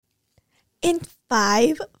In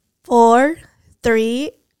 5, 4,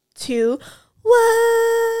 3, 2, 1.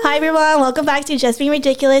 Hi everyone, welcome back to Just Being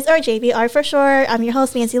Ridiculous, or JBR for short. I'm your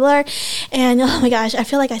host, Nancy Lure, and oh my gosh, I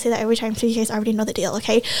feel like I say that every time, so you guys already know the deal,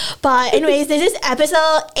 okay? But anyways, this is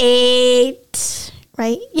episode 8,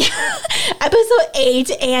 right? Yeah, episode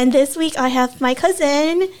 8, and this week I have my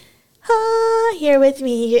cousin here with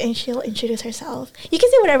me, and she'll introduce herself. You can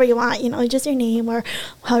say whatever you want, just your name or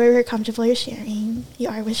however you're comfortable you're sharing. You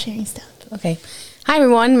are with sharing stuff. Okay. Hi,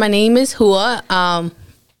 everyone. My name is Hua.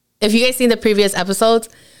 If you guys seen the previous episodes,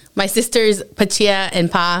 my sisters, Pachia and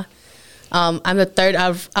Pa, I'm the third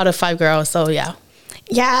out of 5 girls, so yeah.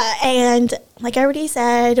 Yeah, and like I already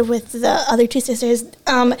said with the other 2 sisters,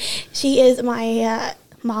 she is my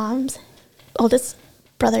mom's oldest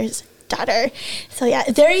brother's daughter. So yeah,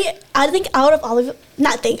 I think out of all of,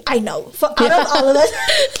 I know, out of all of us,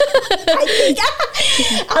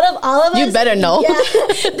 out of all of us, you better know. Yeah,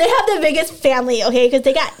 they have the biggest family, okay, because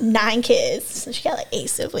they got 9 kids. So she got like 8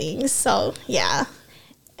 siblings. So yeah,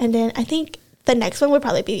 and then I think the next one would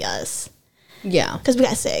probably be us. Yeah, because we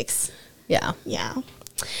got 6. Yeah.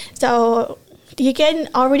 So you can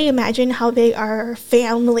already imagine how big our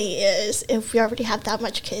family is if we already have that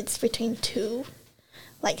much kids between 2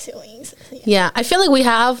 siblings. Yeah, I feel like we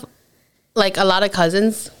have like a lot of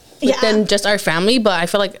cousins within just our family, but I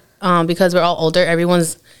feel like because we're all older,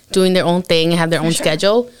 everyone's doing their own thing and have their own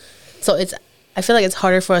schedule. So I feel like it's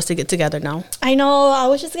harder for us to get together now. I know. I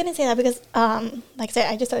was just gonna say that because like I said,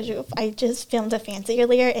 I just told you I just filmed a fancy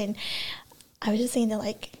earlier, and I was just saying that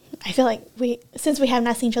I feel like since we have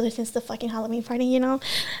not seen each other since the fucking Halloween party,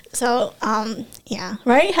 So yeah,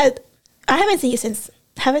 right? I haven't seen you since.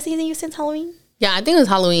 Have I seen you since Halloween? Yeah, I think it was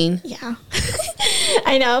Halloween. Yeah.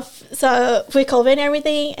 I know. So with COVID and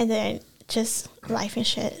everything, and then just life and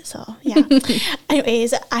shit. So yeah.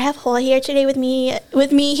 Anyways, I have Hoa here today with me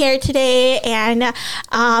here today, and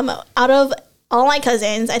out of all my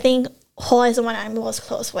cousins, I think Hoa is the one I'm most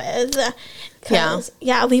close with.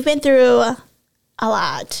 Yeah, we've been through a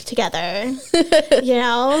lot together.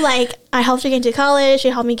 I helped her get into college. She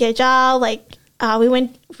helped me get a job. I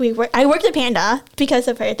worked at Panda because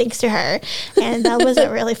of her, thanks to her. And that was a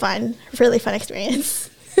really fun experience.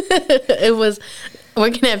 It was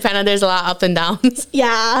working at Panda. There's a lot of up and downs.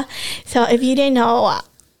 Yeah. So if you didn't know,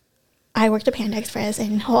 I worked at Panda Express,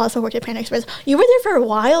 and Ho also worked at Panda Express. You were there for a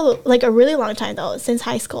while, like a really long time though, since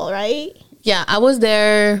high school, right? Yeah, I was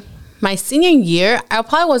there my senior year. I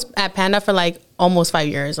probably was at Panda for almost 5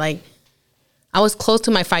 years. I was close to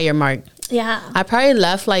my 5-year mark. Yeah. I probably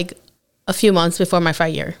left a few months before my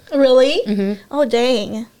 5 year. Really? Mm-hmm. Oh,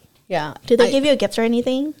 dang. Yeah. Did they give you a gift or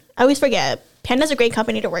anything? I always forget. Panda's a great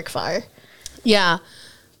company to work for. Yeah.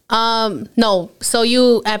 No.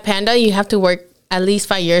 So at Panda, you have to work at least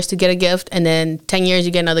 5 years to get a gift, and then 10 years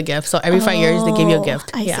you get another gift. So every 5 years they give you a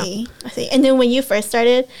gift. I see. And then when you first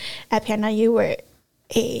started at Panda, you were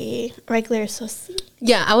a regular associate?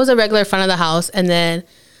 Yeah, I was a regular front of the house, and then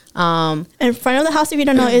in front of the house, if you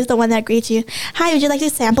don't know, is the one that greets you. Hi, would you like to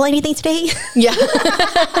sample anything today? Yeah.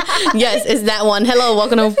 Yes, it's that one. Hello,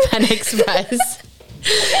 welcome to Panda Express.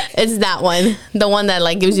 It's that one. The one that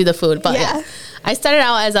gives you the food. But yeah. I started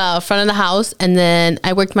out as a front of the house, and then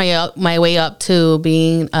I worked my way up to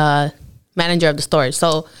being a manager of the store.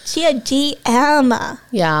 So she a GM.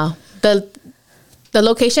 Yeah. The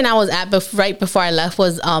location I was at right before I left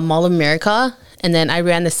was Mall of America, and then I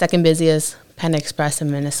ran the second busiest Panda Express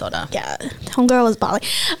in Minnesota. Yeah, homegirl was balling.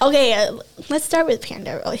 Okay, let's start with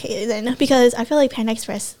Panda. Okay, then, because I feel like Panda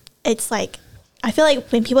Express, I feel like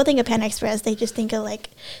when people think of Panda Express, they just think of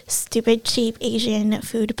stupid, cheap Asian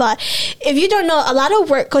food. But if you don't know, a lot of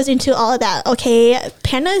work goes into all of that. Okay,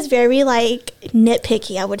 Panda is very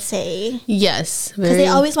nitpicky, I would say. Yes, because they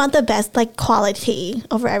always want the best quality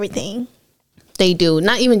over everything. They do,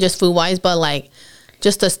 not even just food wise, but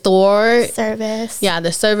just the store service. Yeah,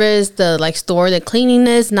 the service, the store, the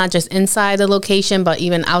cleanliness, not just inside the location, but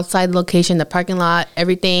even outside the location, the parking lot,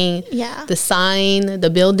 everything. Yeah. The sign, the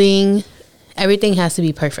building, everything has to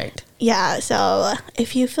be perfect. Yeah, so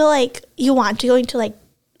if you feel like you want to go into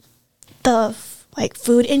the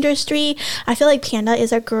food industry, I feel like Panda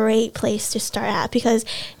is a great place to start at because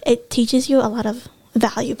it teaches you a lot of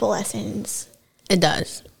valuable lessons. It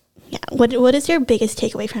does. Yeah. What is your biggest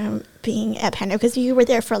takeaway from being at Panda? Because you were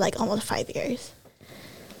there for almost 5 years.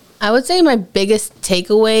 I would say my biggest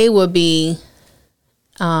takeaway would be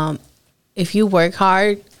if you work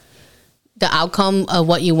hard, the outcome of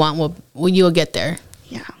what you want you will get there.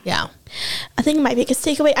 Yeah. Yeah. I think my biggest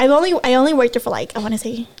takeaway, I only worked there for I want to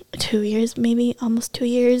say 2 years, maybe almost 2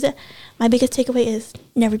 years. My biggest takeaway is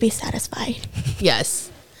never be satisfied. Yes.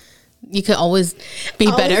 you could always be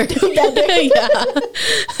better. Do better. Yeah.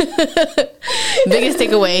 Biggest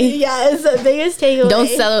takeaway. Yes, the biggest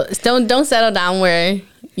takeaway. Don't settle down where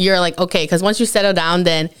you're like, okay, because once you settle down,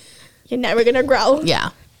 then you're never gonna grow. Yeah.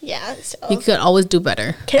 Yeah. So you could always do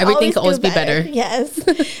better. Everything could always be better. Yes.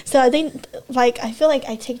 So I think I feel like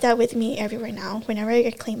I take that with me everywhere now. Whenever I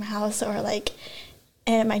clean my house or like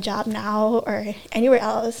at my job now or anywhere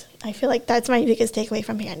else, I feel like that's my biggest takeaway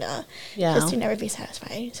from Panda. Yeah. Just to never be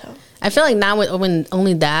satisfied. So I feel like now with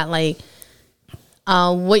only that, like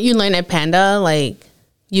what you learn at Panda, like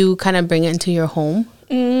you kind of bring it into your home.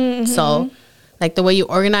 Mm-hmm. So like the way you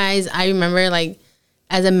organize, I remember like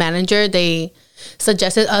as a manager, they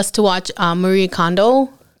suggested us to watch Marie Kondo.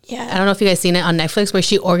 Yeah. I don't know if you guys seen it on Netflix where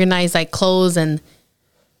she organized like clothes and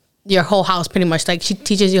your whole house pretty much. Like she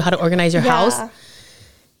teaches you how to organize your house.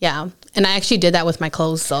 Yeah. And I actually did that with my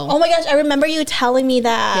clothes. So. Oh my gosh, I remember you telling me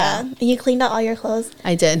that. Yeah. You cleaned out all your clothes.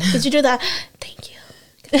 I did. Did you do that? Thank you.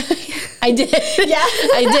 I did. Yeah.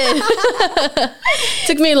 I did.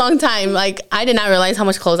 Took me a long time. Like I did not realize how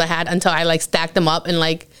much clothes I had until I like stacked them up and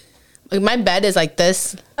like my bed is like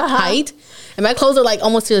this height. And my clothes are like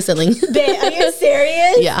almost to the ceiling. Babe, are you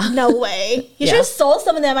serious? Yeah. No way. You should have sold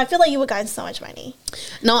some of them. I feel like you would have gotten so much money.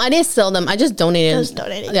 No, I didn't sell them. I just donated.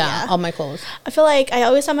 Yeah, all my clothes. I feel like I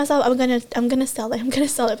always tell myself I'm gonna sell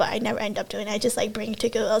it, but I never end up doing it. I just like bring it to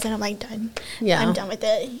Goodwills and I'm like done. Yeah. I'm done with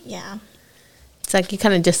it. Yeah. It's like you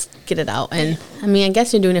kind of just get it out, and I mean, I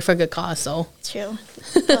guess you're doing it for a good cause, so. True.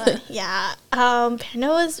 But yeah, Panda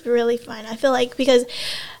was really fun. I feel like because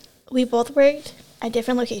we both worked at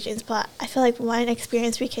different locations, but I feel like one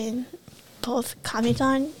experience we can both comment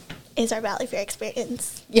on is our Valley Fair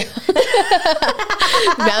experience. Yeah.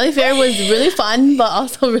 Valley Fair was really fun, but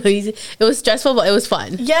also really easy. It was stressful, but it was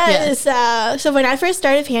fun. Yes. So when I first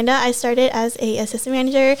started Panda, I started as a assistant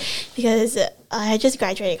manager because I had just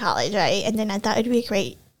graduated college, right? And then I thought it'd be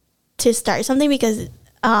great to start something because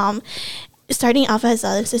starting off as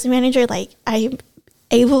an assistant manager, like I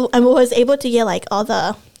was able to get like all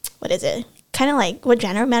the, kind of like what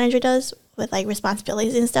general manager does with like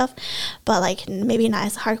responsibilities and stuff, but like maybe not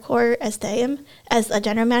as hardcore as they am as a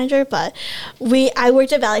general manager. But I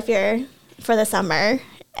worked at Valley Fair for the summer,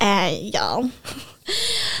 and y'all,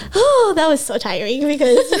 that was so tiring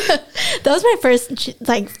because that was my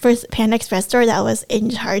first Panda Express store that I was in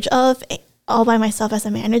charge of all by myself as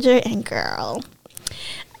a manager. And girl,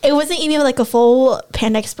 it wasn't even like a full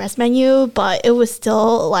Panda Express menu, but it was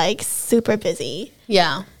still like super busy.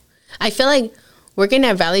 Yeah. I feel like working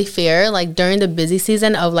at Valley Fair, like during the busy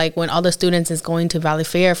season of like when all the students is going to Valley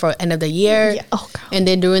Fair for end of the year, and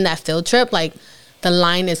then during that field trip, like the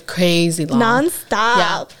line is crazy long.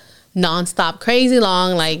 Non-stop. Yeah. Non-stop, crazy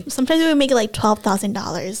long. Like sometimes we would make it like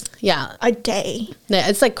 $12,000. Yeah. A day. Yeah,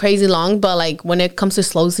 it's like crazy long, but like when it comes to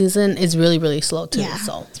slow season, it's really, really slow too. Yeah,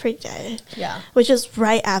 so it's pretty dead. Yeah. Which is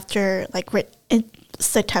right after in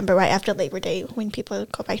September, right after Labor Day, when people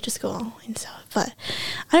go back to school and stuff. But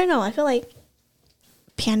I don't know. I feel like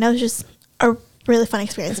Panda was just a really fun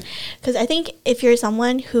experience because I think if you're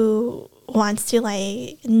someone who wants to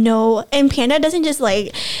like know, and Panda doesn't just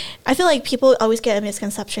like, I feel like people always get a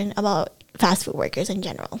misconception about fast food workers in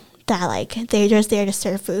general, that like they're just there to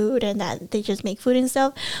serve food and that they just make food and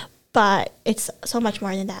stuff. But it's so much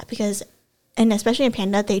more than that because, and especially in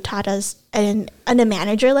Panda, they taught us on a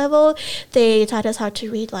manager level, they taught us how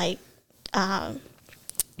to read like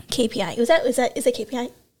KPI. Is it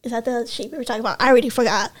KPI? Is that the shape we were talking about? I already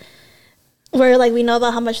forgot. Where like we know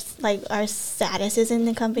about how much like our status is in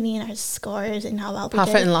the company and our scores and how well we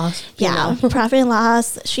profit did. And loss. Yeah, profit and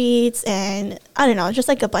loss sheets and I don't know, just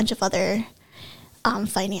like a bunch of other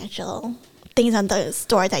financial things on the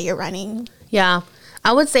store that you're running. Yeah,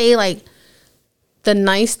 I would say like the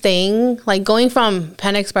nice thing, like going from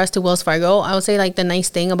Panda Express to Wells Fargo, I would say like the nice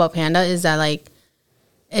thing about Panda is that like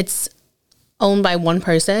it's owned by one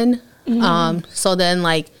person. Mm-hmm. So then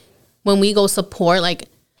like when we go support like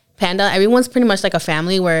Panda, everyone's pretty much like a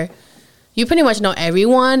family where you pretty much know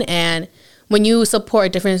everyone. And when you support a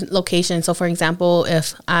different location, so for example,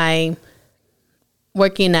 if I'm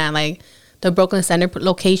working at like the Brooklyn Center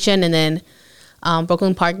location and then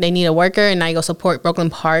Brooklyn Park, they need a worker and I go support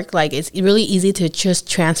Brooklyn Park, like it's really easy to just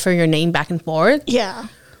transfer your name back and forth. Yeah.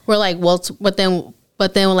 We're like, well, but then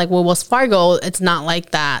like with Wells Fargo, it's not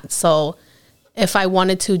like that. So if I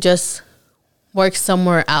wanted to just work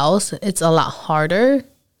somewhere else, it's a lot harder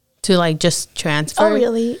to like just transfer. Oh,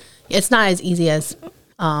 really? It's not as easy as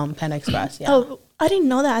Panda Express. Yeah. Oh, I didn't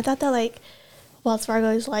know that. I thought that like Wells Fargo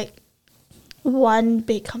is like one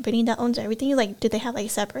big company that owns everything. Like, do they have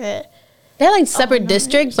like separate? They have like separate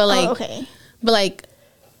districts, but like, okay. But like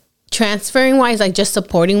transferring wise, like just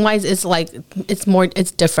supporting wise, it's like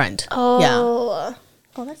it's different. Oh,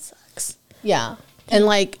 oh, that sucks. Yeah, and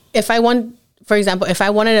like if I want, for example, if I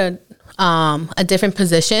wanted a different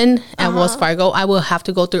position at Wells Fargo, I will have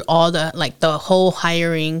to go through all the whole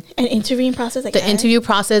hiring and interviewing process again. The interview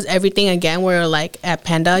process, everything again. Where like at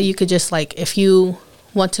Panda, you could just like if you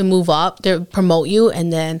want to move up, they'll promote you,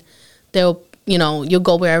 and then they'll you'll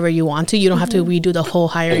go wherever you want to. You don't have to redo the whole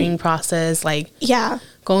hiring process, like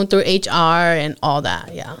going through HR and all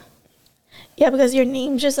that. Yeah, because your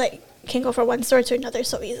name just like can go from one store to another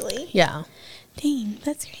so easily. Yeah. Dang,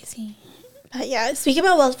 that's crazy. But yeah, speaking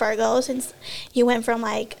about Wells Fargo, since you went from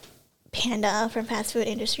like Panda, from fast food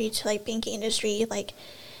industry to like banking industry, like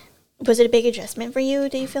was it a big adjustment for you,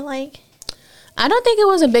 do you feel like? I don't think it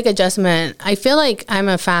was a big adjustment. I feel like I'm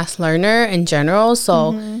a fast learner in general,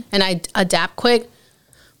 so and I adapt quick.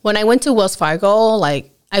 When I went to Wells Fargo,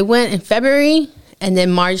 like I went in February, and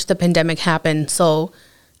then March the pandemic happened, so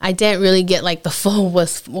I didn't really get like the full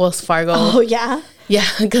Wells Fargo. Oh yeah, yeah,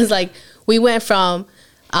 because like we went from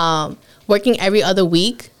working every other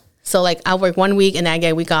week. So like I work 1 week and then I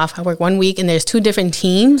get a week off. I work 1 week and there's 2 different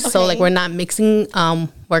teams. Okay. So like we're not mixing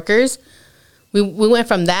workers. We went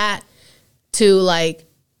from that to like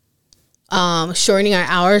shortening our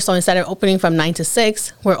hours. So instead of opening from 9 to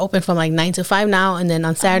 6, we're open from like 9 to 5 now. And then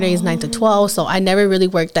on Saturdays, 9 to 12. So I never really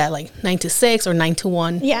worked that like 9 to 6 or 9 to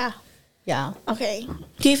 1. Yeah. Yeah. Okay.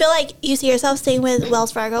 Do you feel like you see yourself staying with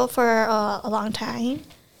Wells Fargo for a long time?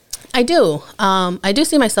 I do. I do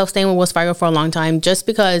see myself staying with Wells Fargo for a long time just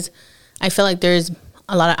because I feel like there's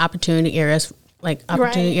a lot of opportunity areas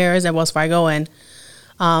at Wells Fargo. And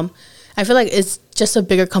I feel like it's just a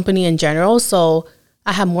bigger company in general. So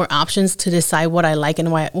I have more options to decide what I like and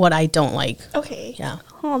what I don't like. Okay. Yeah.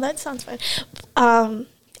 Oh, that sounds fun. And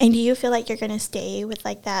do you feel like you're going to stay with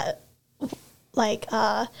like that like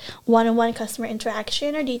one-on-one customer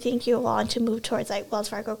interaction, or do you think you want to move towards like Wells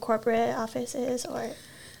Fargo corporate offices? Or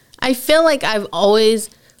I feel like I've always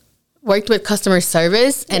worked with customer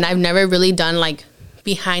service and I've never really done like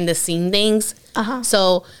behind the scene things.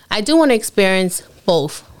 So I do want to experience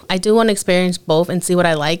both. And see what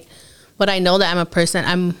I like. But I know that I'm a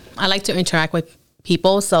person, I like to interact with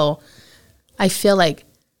people. So I feel like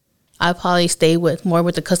I'll probably stay more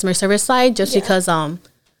with the customer service side just because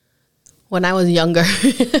when I was younger,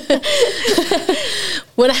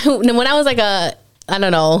 when I was like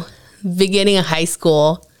beginning of high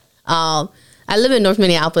school, I live in North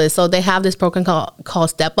Minneapolis, so they have this program called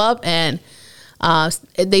Step Up, and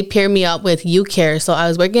they paired me up with UCare. So I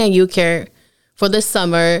was working at UCare for this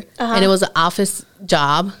summer, and it was an office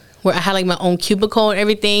job where I had like my own cubicle and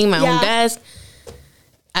everything, my own desk.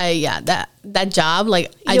 That job,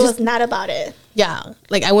 like I just was not about it. Yeah,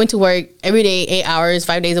 like I went to work every day, 8 hours,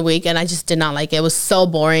 5 days a week, and I just did not like it. It was so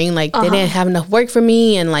boring. Like they didn't have enough work for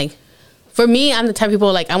me, and like for me, I'm the type of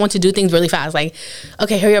people like I want to do things really fast. Like,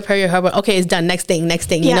 okay, hurry up. Okay, it's done. Next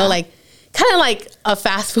thing. You know, like kind of like a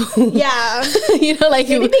fast food. Yeah, you know, like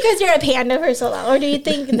maybe because you're a Panda for so long, or do you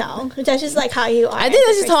think no? That's just like how you are. I think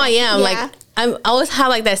that's just how I am. Yeah. Like I always have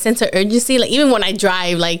like that sense of urgency. Like even when I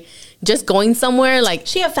drive, like just going somewhere, like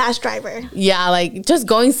she a fast driver. Yeah, like just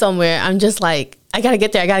going somewhere, I'm just like I gotta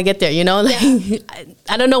get there. You know, like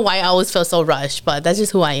I don't know why I always feel so rushed, but that's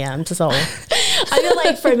just who I am. So I feel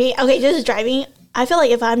like for me, okay, just driving. I feel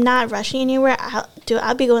like if I'm not rushing anywhere,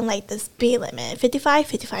 I'll be going like the speed limit,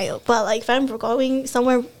 55. But like if I'm going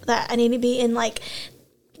somewhere that I need to be in, like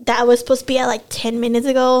that was supposed to be at like 10 minutes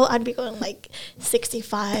ago, I'd be going like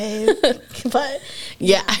 65. But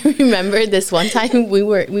yeah, I remember this one time we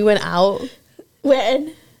went out.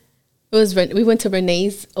 When? We went to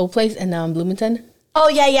Renee's old place in Bloomington. Oh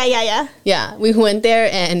yeah. Yeah, we went there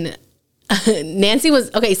and Nancy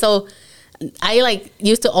was okay. So I like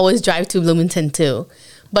used to always drive to Bloomington too,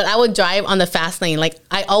 but I would drive on the fast lane. Like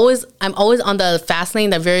I'm always on the fast lane,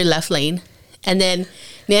 the very left lane, and then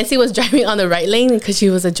Nancy was driving on the right lane because she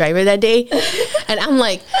was a driver that day. And I'm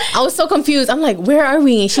like, I was so confused. I'm like, where are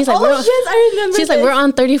we? And she's like, I remember. She's like, we're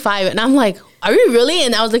on 35, and I'm like, are we really?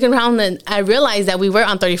 And I was looking around and I realized that we were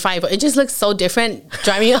on 35, but it just looks so different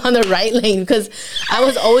driving on the right lane because I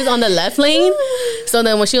was always on the left lane. So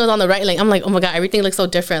then when she was on the right lane, I'm like, oh my God, everything looks so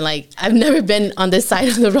different. Like I've never been on this side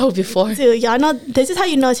of the road before. Dude, y'all know, this is how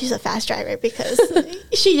you know she's a fast driver because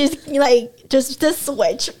she just like, just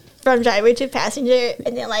switch from driver to passenger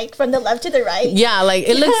and then like from the left to the right. Yeah, like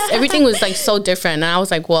it looks, everything was like so different. And I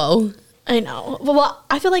was like, whoa. I know. Well,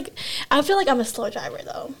 I feel like I'm a slow driver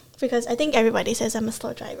though. Because I think everybody says I'm a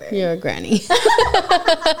slow driver. You're a granny.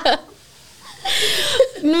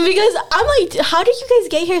 Because I'm like, how did you guys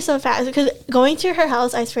get here so fast? Because going to her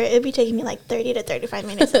house, I swear it'd be taking me like 30 to 35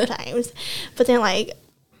 minutes sometimes. But then like,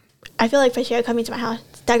 I feel like Patricia coming to my house,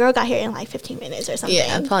 that girl got here in like 15 minutes or something.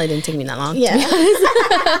 Yeah, it probably didn't take me that long. Yeah.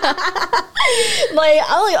 Like,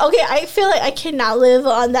 I'm like, okay, I feel like I cannot live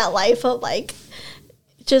on that life of like,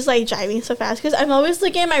 just like driving so fast. Because I'm always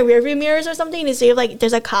looking at my rearview mirrors or something to see if like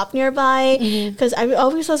there's a cop nearby. Because I'm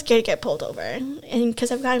always so scared to get pulled over. And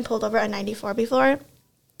because I've gotten pulled over on 94 before.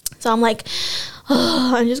 So I'm like,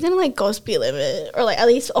 oh, I'm just going to like go speed limit. Or like at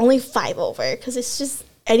least only 5 over. Because it's just,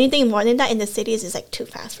 anything more than that in the cities is like too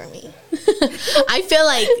fast for me. I feel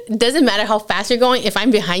like it doesn't matter how fast you're going. If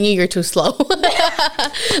I'm behind you, you're too slow.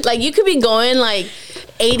 Like you could be going like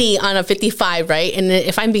 80 on a 55, right? And then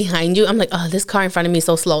if I'm behind you, I'm like, oh, this car in front of me is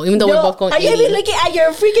so slow. Even though we're both going 80. Are you even looking at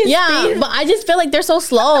your freaking speed? But I just feel like they're so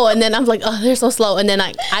slow. And then I'm like, oh, they're so slow. And then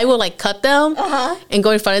I will like cut them and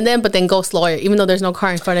go in front of them, but then go slower, even though there's no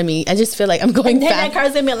car in front of me. I just feel like I'm going and then fast. that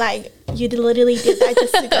car's gonna be like, you literally did that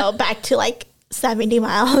just to go back to like 70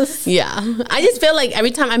 miles. Yeah. I just feel like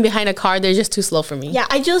every time I'm behind a car, they're just too slow for me. Yeah,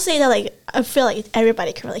 I just say that like, I feel like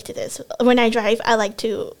everybody can relate to this. When I drive, I like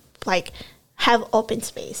to like have open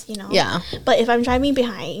space, you know? Yeah. But if I'm driving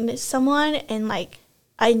behind someone and like,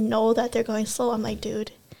 I know that they're going slow, I'm like,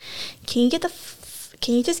 dude, can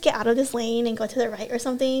you just get out of this lane and go to the right or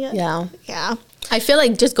something? Yeah. Yeah. I feel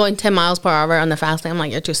like just going 10 miles per hour on the fast lane, I'm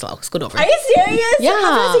like, you're too slow. Scoot over. Are you serious? Yeah.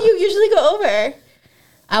 How fast do you usually go over?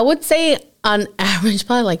 I would say on average,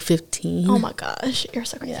 probably like 15. Oh my gosh, you're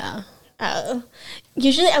so crazy. Yeah.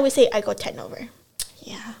 Usually I would say I go 10 over.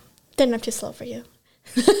 Yeah. Then I'm too slow for you.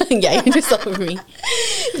 Yeah, you're too slow for me.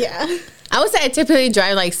 Yeah. I would say I typically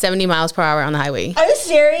drive like 70 miles per hour on the highway. Are you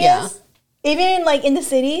serious? Yeah. Even like in the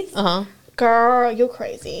cities? Uh-huh. Girl, you're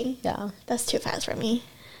crazy. Yeah. That's too fast for me.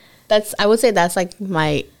 I would say that's like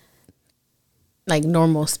my like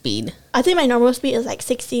normal speed. I think my normal speed is like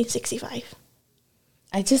 60, 65.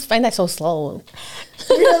 I just find that so slow.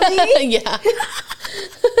 Really? Yeah.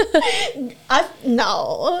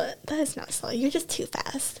 No, that's not slow. You're just too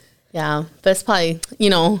fast. Yeah. But it's probably,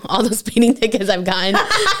 all those speeding tickets I've gotten.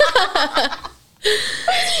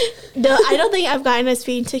 No, I don't think I've gotten a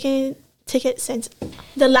speeding ticket since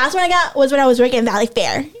the last one I got was when I was working in Valley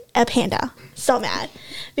Fair at Panda. So mad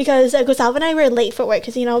because Gustavo and I were late for work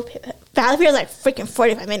because Valley Fair is like freaking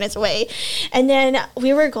 45 minutes away, and then I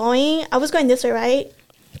was going this way, right,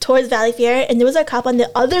 towards Valley Fair, and there was a cop on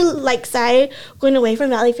the other like side going away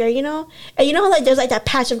from Valley Fair, and you know how like there's like that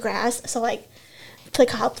patch of grass, so like the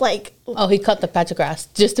cop like. Oh, he cut the patch of grass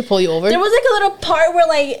just to pull you over? There was like a little part where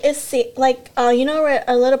like it's like where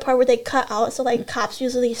a little part where they cut out, so like cops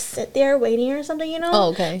usually sit there waiting or something, Oh,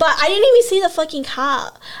 okay. But I didn't even see the fucking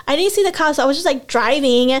cop. I didn't see the cop, so I was just like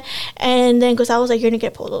driving, and then Gustavo was like, "You're gonna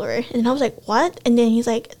get pulled over," and I was like, "What?" And then he's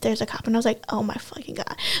like, "There's a cop," and I was like, "Oh my fucking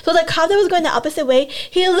god!" So the cop that was going the opposite way,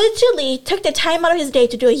 he literally took the time out of his day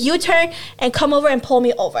to do a U-turn and come over and pull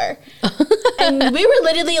me over, and we were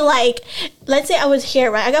literally like, let's say I was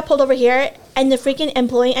here, right? I got pulled over here, and the freaking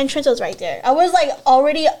employee entrance was right there. I was like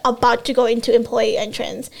already about to go into employee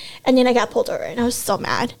entrance, and then I got pulled over, and I was so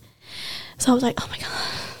mad. So I was like, oh my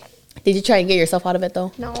god. Did you try and get yourself out of it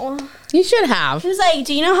though? No. You should have. He was like,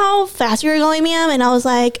 do you know how fast you were going, ma'am? And I was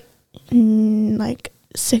like, like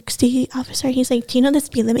 60, officer. He's like, do you know the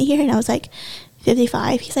speed limit here? And I was like,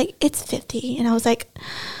 55. He's like, it's 50. And I was like,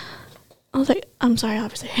 I'm sorry,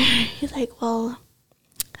 officer. He's like, well,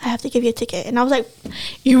 I have to give you a ticket. And I was like,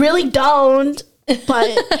 you really don't.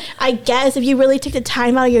 But I guess if you really took the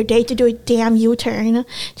time out of your day to do a damn U-turn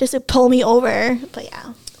just to pull me over. But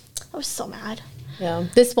yeah, I was so mad. Yeah.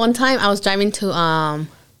 This one time I was driving to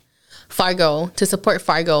Fargo to support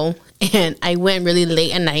Fargo, and I went really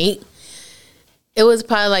late at night. It was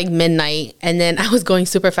probably like midnight, and then I was going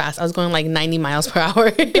super fast. I was going like 90 miles per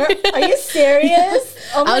hour. Girl, are you serious?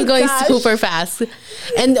 Oh my I was going gosh. super fast.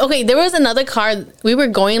 And okay, there was another car. We were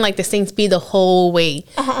going like the same speed the whole way.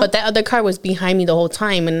 But that other car was behind me the whole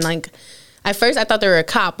time. And like, at first I thought they were a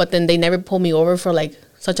cop, but then they never pulled me over for like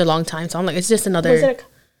such a long time. So I'm like, it's just another. Was it a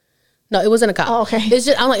cop? No, it wasn't a cop. Oh, okay.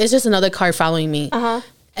 It's just another car following me.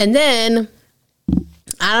 And then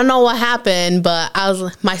I don't know what happened, but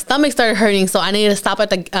my stomach started hurting, so I needed to stop at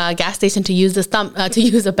the gas station to use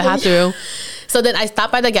the bathroom. So then I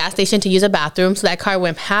stopped by the gas station to use a bathroom. So that car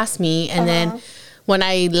went past me, and then when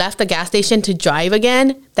I left the gas station to drive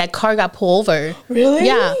again, that car got pulled over. Really?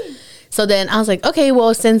 Yeah. So then I was like, okay,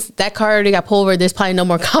 well, since that car already got pulled over, there's probably no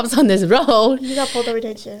more cops on this road. You got pulled over,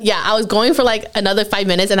 didn't you? Yeah, I was going for like another 5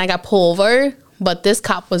 minutes, and I got pulled over. But this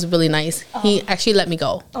cop was really nice. He actually let me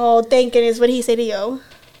go. Oh, thank goodness. What did he say to you?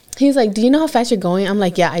 He's like, do you know how fast you're going? I'm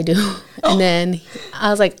like, yeah, I do. And then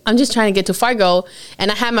I was like, I'm just trying to get to Fargo.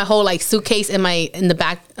 And I had my whole like suitcase in the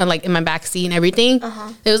back, like in my back seat and everything.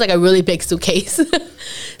 It was like a really big suitcase.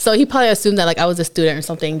 So he probably assumed that like I was a student or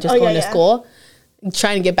something, just going to school,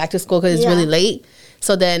 trying to get back to school because it's really late.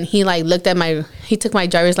 So then he like looked at he took my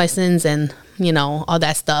driver's license and, you know, all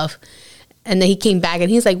that stuff. And then he came back and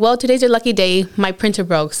he's like, well, today's your lucky day. My printer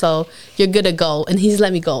broke, so you're good to go. And he's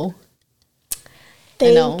let me go.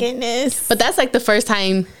 Thank goodness. But that's like the first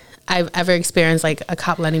time I've ever experienced like a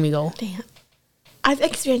cop letting me go. Damn. I've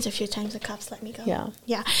experienced a few times the cops let me go. Yeah.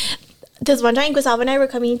 Yeah. This one time, Gustavo and I were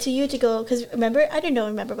coming to you to go, because remember, I don't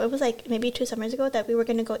remember, but it was like maybe 2 summers ago that we were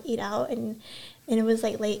going to go eat out and it was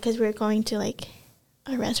like late because we were going to like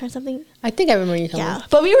a restaurant or something. I think I remember you telling me. Yeah,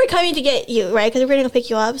 but we were coming to get you, right? Because we were going to pick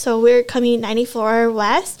you up. So we were coming 94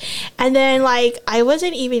 West. And then, like, I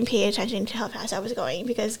wasn't even paying attention to how fast I was going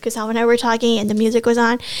because Gustavo and I were talking and the music was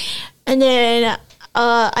on. And then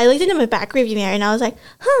I looked into my back rearview mirror and I was like,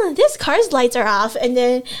 this car's lights are off. And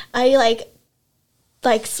then I,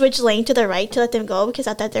 like switched lane to the right to let them go because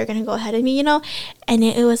I thought they were going to go ahead of me, you know? And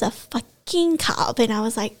it was a fucking cop. And I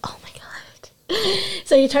was like, oh, my God.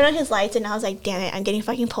 So he turned on his lights and I was like, damn it, I'm getting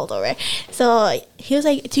fucking pulled over. So he was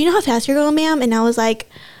like, do you know how fast you're going, ma'am? And I was like,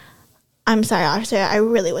 I'm sorry, officer, I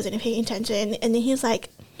really wasn't paying attention. And then he's like,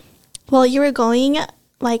 well, you were going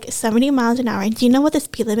like 70 miles an hour. And do you know what the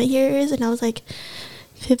speed limit here is? And I was like,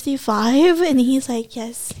 55? And he's like,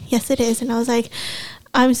 yes it is. And I was like,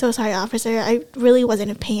 I'm so sorry, officer, I really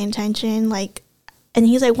wasn't paying attention. Like, and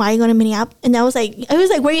he's like, why are you going to Minneapolis? And I was like,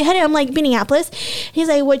 where are you headed? I'm like, Minneapolis. He's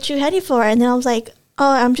like, what you headed for? And then I was like, oh,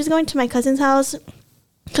 I'm just going to my cousin's house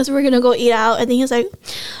because we're going to go eat out. And then he was like,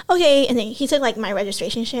 okay. And then he took like my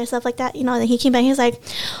registration shit and stuff like that, you know. And then he came back and he was like,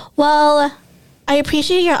 well, I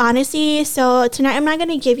appreciate your honesty. So tonight I'm not going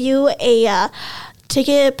to give you a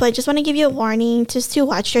ticket, but just want to give you a warning just to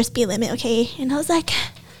watch your speed limit, okay? And I was like,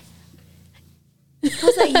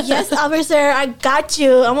 yes, officer, I got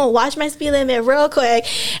you. I'm going to watch my speed limit real quick.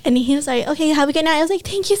 And he was like, okay, have a good night. I was like,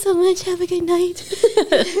 thank you so much. Have a good night.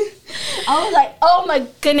 I was like, oh my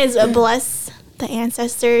goodness, bless the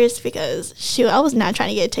ancestors because, shoot, I was not trying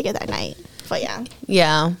to get a ticket that night. But yeah.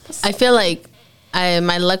 Yeah. So I feel like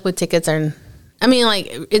my luck with tickets are, I mean,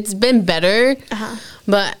 like, it's been better.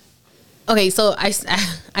 But okay, so I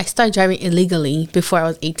started driving illegally before I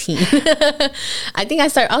was 18. I think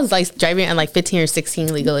I was like driving at like 15 or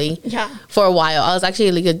 16 legally. Yeah. For a while. I was actually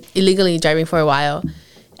illegally driving for a while.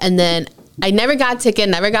 And then I never got a ticket,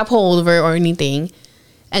 never got pulled over or anything.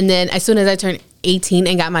 And then as soon as I turned 18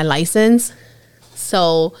 and got my license.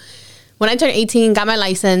 So when I turned 18, got my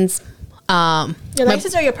license. Your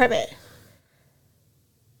license or your permit?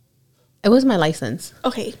 It was my license.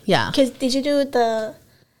 Okay. Yeah. Because did you do the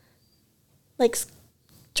like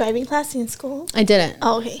driving class in school? I didn't.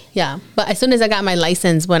 Oh, okay. Yeah. But as soon as I got my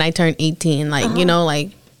license when I turned 18, like, you know,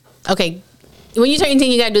 like, okay, when you turn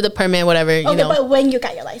 18, you got to do the permit, whatever, you know. But when you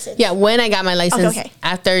got your license? Yeah, when I got my license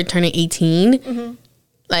after turning 18,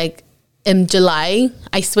 like in July,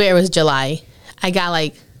 I swear it was July, I got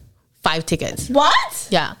like 5 tickets. What?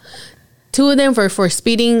 Yeah. 2 of them were for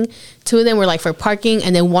speeding, 2 of them were like for parking,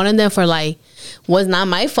 and then 1 of them for like, was not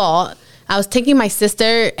my fault. I was taking my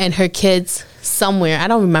sister and her kids somewhere. I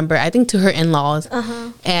don't remember. I think to her in-laws.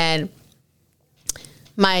 And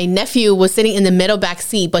my nephew was sitting in the middle back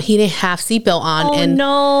seat, but he didn't have seatbelt on. Oh, and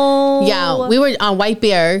no. Yeah, we were on White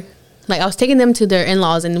Bear. Like, I was taking them to their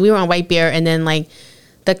in-laws, and we were on White Bear. And then, like,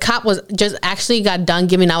 the cop was just actually got done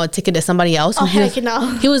giving out a ticket to somebody else. Oh, heck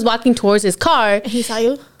no. He was walking towards his car. He saw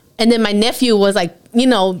you? And then my nephew was like, you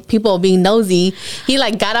know, people being nosy. He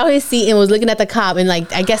like got out his seat and was looking at the cop, and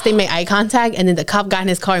like, I guess they made eye contact, and then the cop got in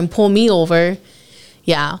his car and pulled me over.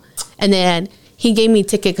 Yeah. And then he gave me a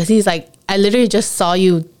ticket because he's like, I literally just saw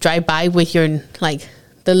you drive by with your, like,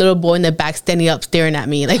 the little boy in the back standing up staring at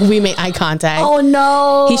me. Like, we made eye contact. Oh,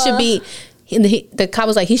 no. He should be, the cop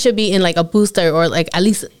was like, he should be in like a booster or like at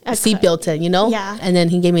least a seatbelted, you know? Yeah. And then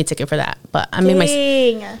he gave me a ticket for that. But I made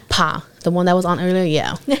my Pa, the one that was on earlier,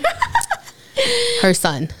 yeah. Her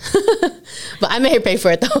son. But I made her pay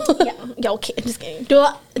for it though. Yeah, okay, I'm just kidding.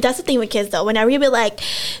 That's the thing with kids though. Whenever you be like,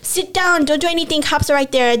 sit down, don't do anything, cops are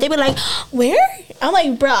right there, they be like, where? I'm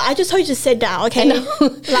like, bro, I just told you to sit down, okay?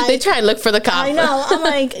 Like, they try to look for the cop. I know. I'm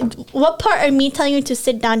like, what part of me telling you to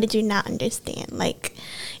sit down did you not understand? Like,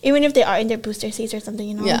 even if they are in their booster seats or something,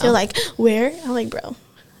 you know, they're like, where? I'm like, bro,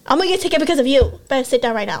 I'm gonna get a ticket because of you. Better sit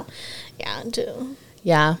down right now. Yeah, too.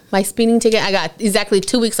 Yeah, my speeding ticket, I got exactly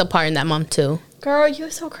 2 weeks apart in that month too. Girl, you're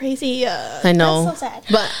so crazy. I know. That's so sad.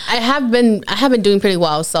 But I have been doing pretty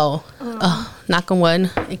well, so knock on wood,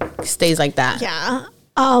 it stays like that. Yeah.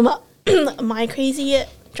 My crazy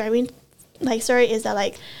driving like story is that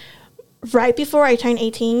like right before I turned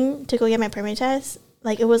 18 to go get my permit test,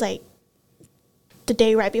 like it was like the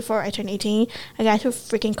day right before I turned 18, I got into a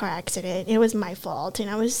freaking car accident. It was my fault, and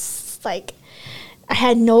I was like, I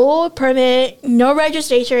had no permit, no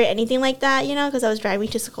registration or anything like that, you know, because I was driving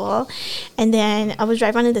to school. And then I was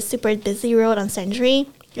driving on the super busy road on Century,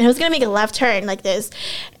 and I was going to make a left turn like this.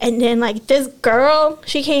 And then, like, this girl,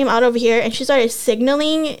 she came out over here, and she started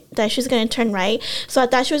signaling that she was going to turn right. So I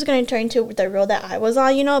thought she was going to turn to the road that I was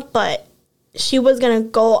on, you know, but she was going to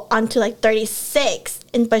go onto, like, 36.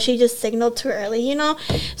 But she just signaled too early, you know.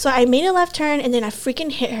 So I made a left turn, and then I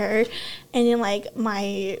freaking hit her. And then, like,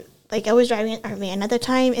 I was driving our van at the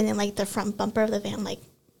time, and then, like, the front bumper of the van, like,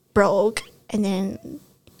 broke. And then,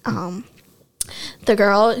 the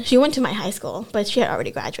girl, she went to my high school, but she had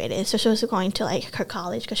already graduated. So she was going to, like, her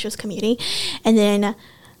college because she was commuting. And then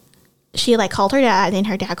she, like, called her dad, and then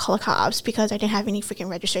her dad called the cops because I didn't have any freaking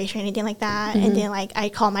registration or anything like that. Mm-hmm. And then, like, I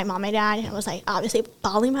called my mom and dad, and I was, like, obviously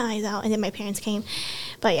bawling my eyes out. And then my parents came.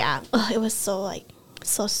 But, yeah, it was so, like,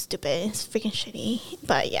 so stupid. It's freaking shitty.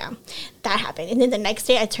 But yeah, that happened. And then the next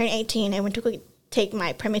day I turned 18. I went to go take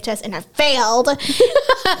my permit test, and I failed.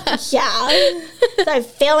 Yeah. So I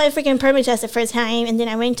failed my freaking permit test the first time, and then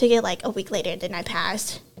I went to get like a week later, and then I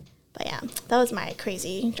passed. But yeah, that was my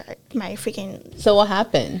freaking. So what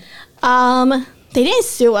happened? They didn't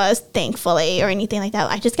sue us, thankfully, or anything like that.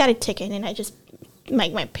 I just got a ticket, and I just my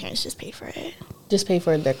parents just paid for it. Just pay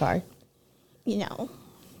for their car. You know.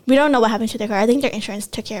 We don't know what happened to their car. I think their insurance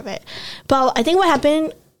took care of it. But I think what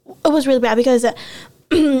happened, it was really bad because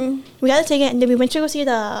we got the ticket, and then we went to go see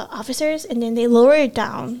the officers, and then they lowered it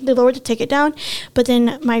down. They lowered the ticket down. But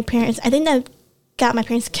then my parents, I think that got my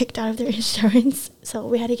parents kicked out of their insurance. So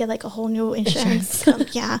we had to get like a whole new insurance.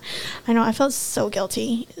 Yeah, I know. I felt so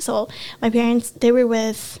guilty. So my parents, they were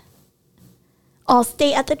with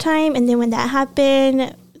Allstate at the time. And then when that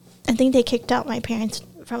happened, I think they kicked out my parents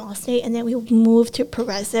from Allstate, and then we moved to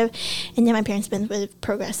Progressive, and then my parents been with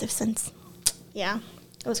Progressive since. Yeah,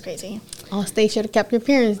 it was crazy. Allstate should have kept your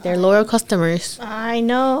parents. They're loyal customers. I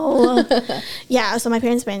know. Yeah, so my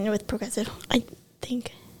parents been with Progressive. I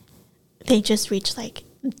think they just reached like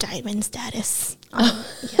diamond status. Yeah,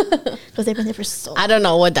 because they've been there for so long. I don't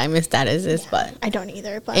know what diamond status is, but I don't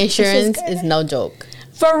either. But insurance is no joke.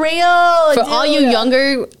 For real, for all you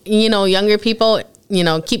younger people. You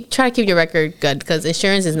know, try to keep your record good because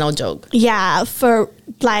insurance is no joke. Yeah, for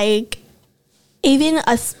like even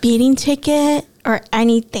a speeding ticket or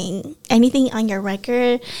anything on your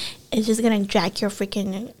record is just gonna jack your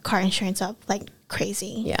freaking car insurance up like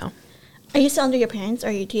crazy. Yeah. Are you still under your parents,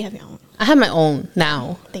 or do you have your own? I have my own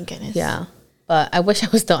now. Thank goodness. Yeah, but I wish I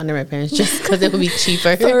was still under my parents just because it would be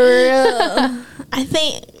cheaper. For real. I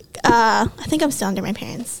think I'm still under my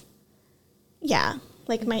parents. Yeah.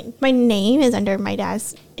 Like, my name is under my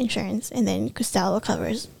dad's insurance, and then Gustavo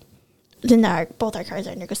covers. Then both our cars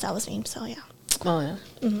are under Gustavo's name, so yeah. Oh, yeah.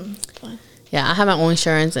 Mm-hmm. Yeah, I have my own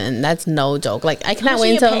insurance, and that's no joke. Like, I cannot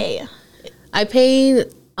wait until... Pay? I paid,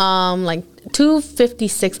 like,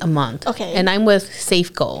 $256 a month. Okay. And I'm with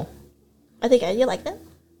Safeco. I think you like that?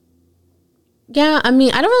 Yeah, I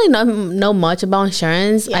mean, I don't really know much about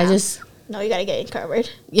insurance. Yeah. I just... No, you gotta get it covered.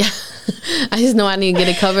 Yeah. I just know I need to get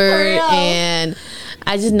it covered, and...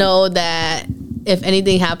 I just know that if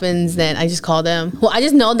anything happens, then I just call them. Well, I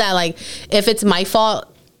just know that, like, if it's my fault,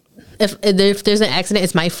 if there's an accident,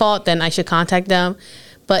 it's my fault, then I should contact them.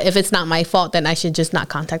 But if it's not my fault, then I should just not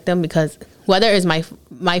contact them, because whether it's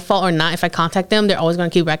my fault or not, if I contact them, they're always going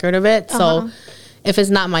to keep record of it. So if it's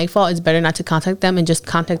not my fault, it's better not to contact them and just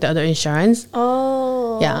contact the other insurance.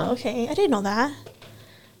 Oh. Yeah. Okay. I didn't know that.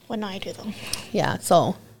 Well, no, I do, though. Yeah.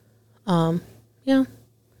 So, yeah.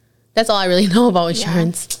 That's all I really know about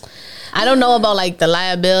insurance. Yeah. I don't know about like the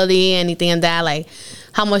liability, anything of that. Like,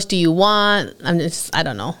 how much do you want? I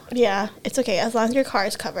don't know. Yeah, it's okay. As long as your car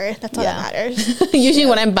is covered, that's all that matters. Usually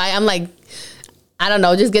when I buy, I'm like, I don't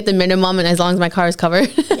know, just get the minimum, and as long as my car is covered.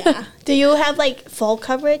 Yeah. Do you have like full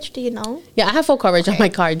coverage? Do you know? Yeah, I have full coverage on my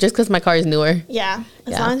car just because my car is newer. Yeah.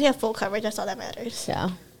 As long as you have full coverage, that's all that matters.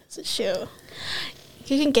 Yeah. So, shoot.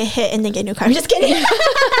 You can get hit and then get a new car. I'm just kidding.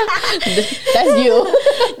 That's you.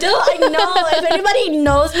 Dude, I know. If anybody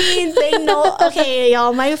knows me, they know. Okay,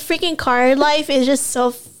 y'all, my freaking car life is just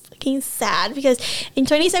so fucking sad, because in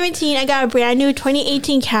 2017, I got a brand new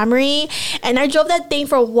 2018 Camry, and I drove that thing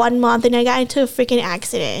for 1 month, and I got into a freaking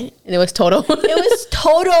accident. And it was total. It was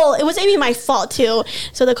total. It wasn't even my fault, too.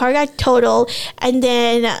 So the car got total, and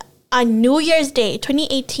then on New Year's Day,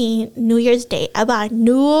 2018, New Year's Day, I bought a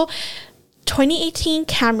new 2018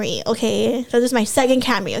 Camry, okay? So this is my second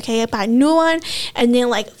Camry, okay? I bought a new one, and then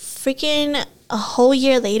like freaking a whole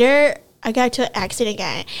year later, I got into an accident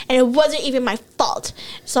again, and it wasn't even my fault.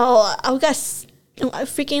 So I got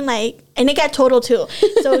freaking like, and it got total too.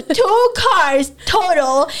 So 2 cars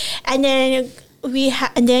total, and then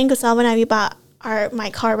and then Gustavo and I, we bought my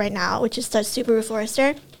car right now, which is the Subaru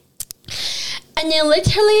Forester. And then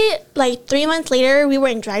literally like 3 months later, we were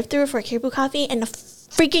in drive-thru for Caribou Coffee, and the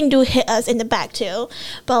freaking dude hit us in the back too.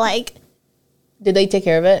 But like, did they take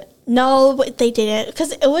care of it? No, but they didn't,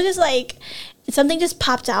 because it was just like something just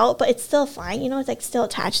popped out, but it's still fine. You know, it's like still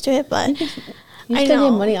attached to it, but. You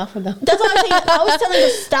still get money off of them. That's what I was saying. I was telling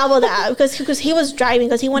Gustavo that because he was driving,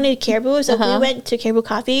 because he wanted Caribou, so we went to Caribou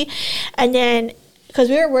Coffee, and then because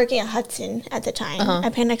we were working at Hudson at the time,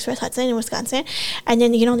 at Panda Express Hudson in Wisconsin, and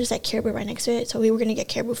then there's like Caribou right next to it, so we were gonna get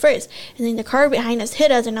Caribou first, and then the car behind us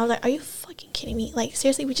hit us, and I was like, "Are you fucking kidding me? Like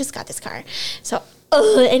seriously, we just got this car." So.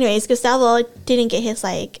 Anyways, Gustavo didn't get his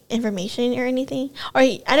like information or anything, or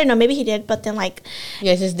I don't know, maybe he did, but then like, you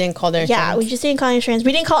guys just didn't call their insurance. Yeah, we just didn't call insurance.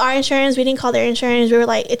 We didn't call our insurance. We didn't call their insurance. We were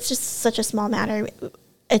like, it's just such a small matter.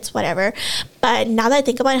 It's whatever. But now that I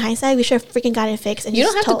think about it in hindsight, we should have freaking got it fixed. And you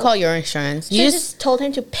don't have to call your insurance. You just told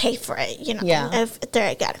him to pay for it. Yeah. If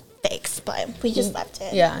they got it fixed, but we just left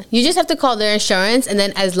it. Yeah, you just have to call their insurance, and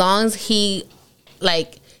then as long as his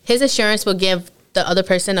insurance will give the other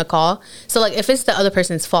person a call. So like if it's the other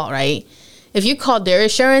person's fault, right? If you call their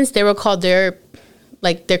insurance, they will call their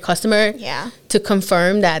customer to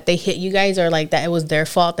confirm that they hit you guys, or like that it was their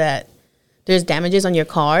fault that there's damages on your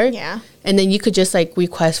car. Yeah. And then you could just like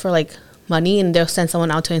request for like money, and they'll send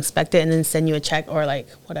someone out to inspect it and then send you a check or like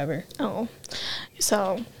whatever. Oh.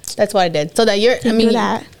 So that's what I did. So that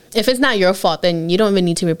if it's not your fault, then you don't even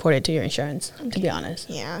need to report it to your insurance, to be honest.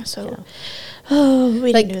 Yeah. So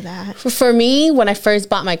we didn't do that. For me, when I first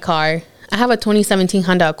bought my car, I have a 2017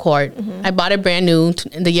 Honda Accord. Mm-hmm. I bought it brand new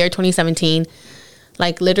in the year 2017.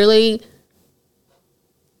 Like literally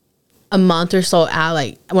a month or so out,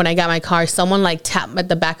 like when I got my car, someone like tapped at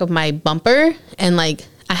the back of my bumper, and like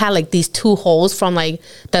I had like these 2 holes from like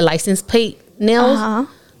the license plate nails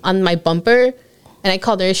on my bumper, and I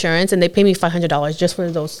called their insurance, and they paid me $500 just for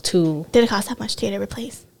those 2. Did it cost that much to get it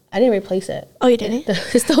replaced? I didn't replace it. Oh, you didn't?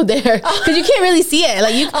 It's still there because you can't really see it.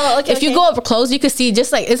 Like if you go up close, you can see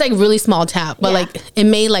just like it's like really small tap, but like it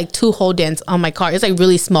made like 2 hole dents on my car. It's like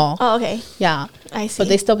really small. Oh, okay. Yeah, I see. But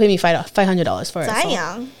they still pay me $500 for it.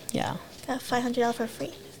 Damn. So, yeah. Got $500 for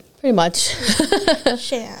free. Pretty much.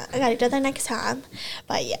 Shit, I gotta do that next time.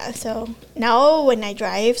 But yeah, so now when I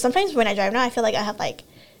drive, sometimes when I drive now, I feel like I have like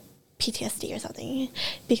PTSD or something,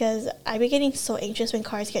 because I be getting so anxious when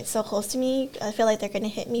cars get so close to me. I feel like they're gonna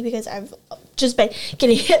hit me because I've just been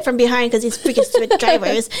getting hit from behind because these freaking stupid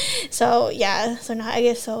drivers. So yeah, so now I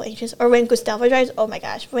get so anxious. Or when Gustavo drives, oh my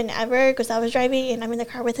gosh, whenever Gustavo's driving and I'm in the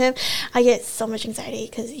car with him, I get so much anxiety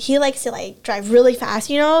because he likes to like drive really fast,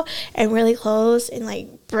 and really close, and like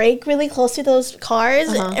brake really close to those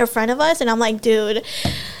cars in front of us, and I'm like, dude,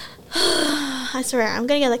 I swear I'm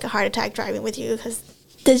gonna get like a heart attack driving with you because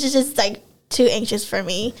this is just like too anxious for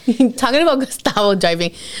me. Talking about Gustavo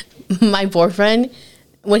driving, my boyfriend,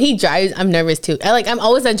 when he drives, I'm nervous too. I'm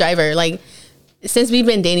always a driver. Like since we've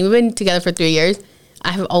been dating, we've been together for 3 years.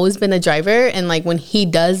 I have always been a driver, and like when he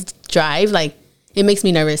does drive, like it makes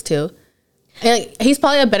me nervous too. And, like, he's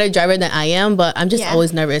probably a better driver than I am, but I'm just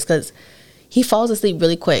always nervous because he falls asleep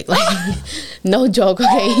really quick. Like no joke.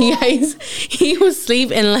 Okay, guys, he will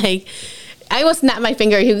sleep and like. I will snap my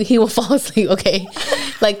finger. He will fall asleep. Okay,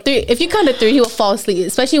 like 3. If you count to 3, he will fall asleep.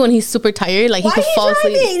 Especially when he's super tired. Like he could fall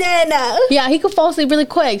asleep. Then? Yeah, he could fall asleep really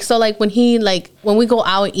quick. So like when we go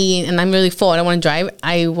out and eat and I'm really full and I want to drive,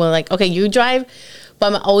 I will like, okay, you drive.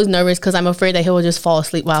 But I'm always nervous because I'm afraid that he will just fall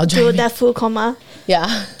asleep while driving. Dude, that food coma.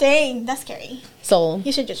 Yeah. Dang, that's scary. So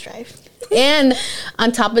you should just drive. And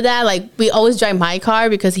on top of that, like we always drive my car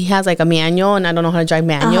because he has like a manual and I don't know how to drive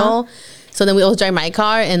manual. So then we always drive my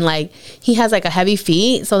car, and like he has like a heavy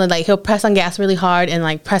feet, so then like he'll press on gas really hard and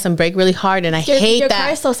like press on brake really hard, and I hate that. Your car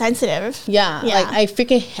is so sensitive. Yeah, like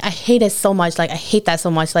I hate it so much. Like I hate that so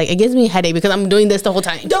much. Like it gives me a headache because I'm doing this the whole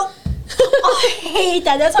time. Don't. I hate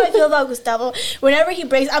that. That's how I feel about Gustavo. Whenever he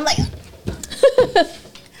brakes, I'm like,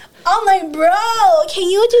 bro, can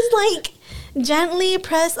you just like gently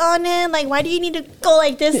press on it? Like, why do you need to go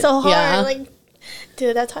like this so hard? Yeah. Like.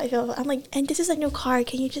 Dude, that's how I feel. I'm like, and this is a new car.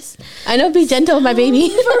 Can you just... I know, be gentle with my baby.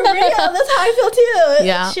 For real. That's how I feel too.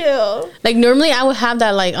 Yeah. Chill. Like, normally I would have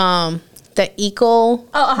that, like, the eco,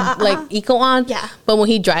 eco on. Yeah. But when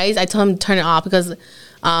he drives, I tell him to turn it off because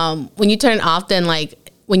when you turn it off, then,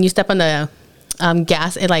 like, when you step on the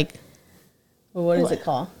gas, it, like... What is it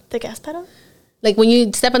called? The gas pedal? Like when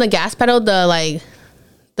you step on the gas pedal, the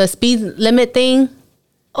speed limit thing.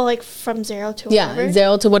 Oh, like from 0 to whatever? Yeah,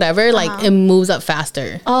 0 to whatever. Like it moves up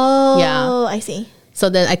faster. Oh, yeah. I see. So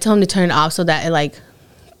then I told him to turn it off so that it like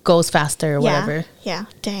goes faster or whatever. Yeah,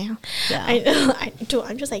 damn. Yeah. I know.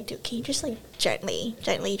 I'm just like, dude, can you just like gently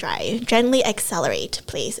drive, gently accelerate,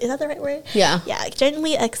 please? Is that the right word? Yeah. Yeah,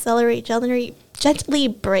 gently accelerate, gently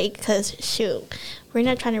brake, because shoot, we're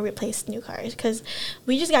not trying to replace new cars because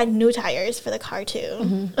we just got new tires for the car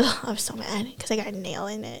too. Ugh, I'm so mad because I got a nail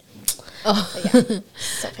in it. Oh, yeah,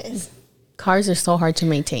 so pissed. Cars are so hard to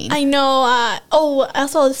maintain. I know.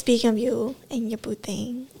 Also, speaking of you and your boo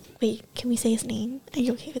thing, wait, can we say his name? Are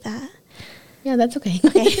you okay with that? Yeah, that's okay.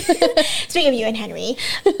 Okay. Speaking of you and Henry,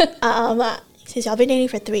 since y'all been dating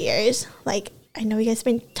for 3 years, like, I know you guys have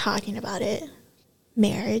been talking about it.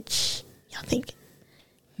 Marriage. Y'all think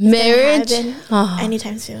Marriage?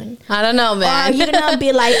 anytime soon? I don't know, man. Or you're gonna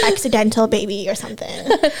be like accidental baby or something.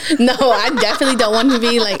 No, I definitely don't want to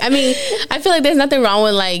be like, I mean, I feel like there's nothing wrong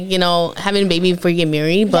with like, you know, having a baby before you get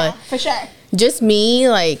married, but yeah, for sure. Just me,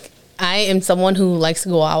 like, I am someone who likes to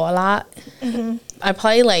go out a lot. Mm-hmm. I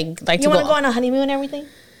probably like to go. You want to go on a honeymoon and everything?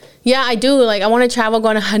 Yeah, I do. Like, I want to travel, go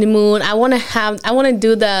on a honeymoon. I want to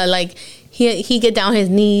do the, like, he get down his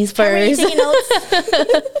knees first. Are you taking notes?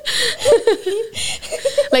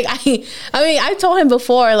 Like, I mean, I told him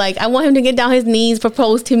before, like, I want him to get down his knees,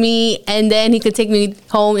 propose to me, and then he could take me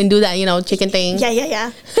home and do that, you know, chicken thing.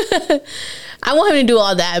 Yeah. I want him to do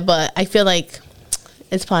all that, but I feel like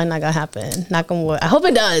it's probably not gonna happen. Knock on wood. I hope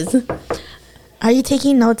it does. Are you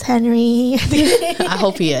taking notes, Henry? I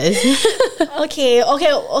hope he is.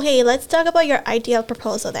 Okay. Let's talk about your ideal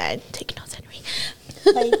proposal then. Take notes, Henry.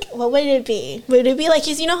 Like, what would it be? Would it be like,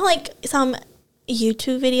 you know how like some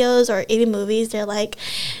YouTube videos or even movies, they're like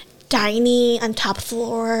dining on top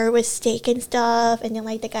floor with steak and stuff, and then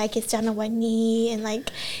like the guy gets down on one knee and like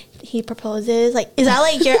he proposes? Like, is that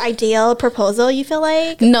like your ideal proposal, you feel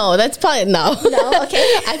like? No, that's probably no. No,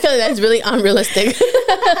 okay. I feel like that's really unrealistic.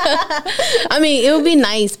 I mean, it would be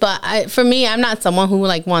nice, but for me, I'm not someone who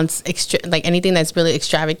like wants like anything that's really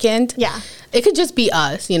extravagant. Yeah. It could just be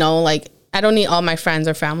us, you know, like I don't need all my friends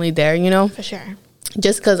or family there, you know? For sure.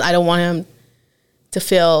 Just because I don't want him to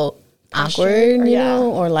feel awkward, you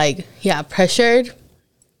know, or like, pressured.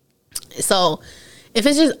 So if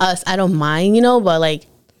it's just us, I don't mind, you know, but like,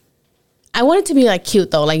 I want it to be like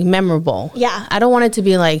cute though, like memorable. Yeah. I don't want it to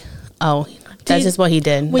be like, oh, that's just what he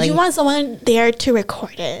did. Would like, you want someone there to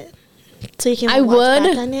record it? So you can watch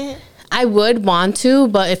back on it? I would want to,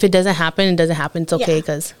 but if it doesn't happen, it doesn't happen. It's okay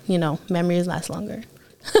because, you know, memories last longer.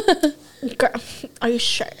 Girl, are you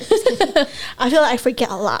sure? I feel like I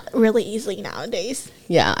forget a lot really easily nowadays.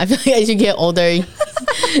 Yeah, I feel like as you get older,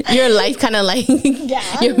 your life kind of like,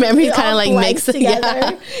 your memories kind of like mix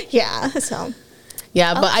together. Yeah, so.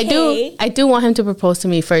 Yeah, but okay. I do want him to propose to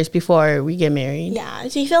me first before we get married. Yeah,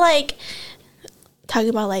 so you feel like, talking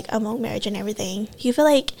about like among marriage and everything, do you feel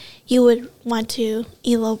like you would want to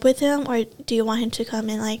elope with him, or do you want him to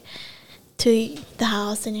come in like to the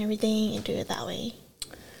house and everything and do it that way?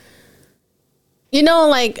 You know,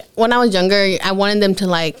 like when I was younger, I wanted them to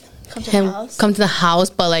like come to the house,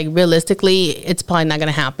 but like realistically, it's probably not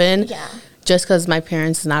gonna happen. Yeah. Just because my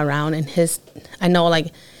parents is not around, and I know like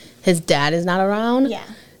his dad is not around. Yeah.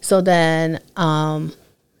 So then,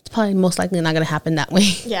 it's probably most likely not gonna happen that way.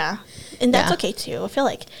 Yeah, and that's okay too. I feel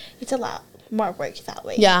like it's a lot more work that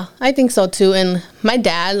way. Yeah, I think so too. And my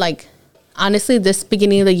dad, like, honestly, this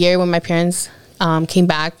beginning of the year when my parents came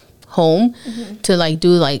back home to like do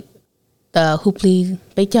like the hoopli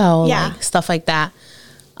baekyeol, like stuff like that.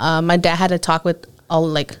 My dad had a talk with all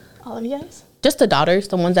of you guys, just the daughters,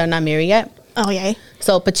 the ones that are not married yet. Oh yeah.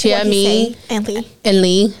 So Pachia, me, and Lee. And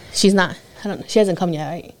Lee, she's not. I don't know. She hasn't come yet,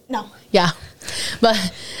 right? No. Yeah, but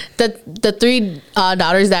the three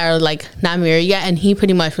daughters that are like not married yet, and he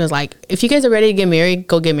pretty much was like, if you guys are ready to get married,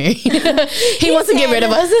 go get married. he wants to get rid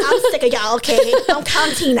of us. I'm sick of y'all. Okay, I'm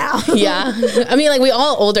counting now. Yeah, I mean, like we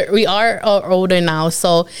are all older now,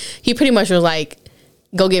 so he pretty much was like,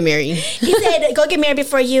 go get married. He said, go get married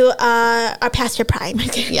before you are past your prime.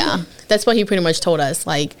 Yeah, that's what he pretty much told us.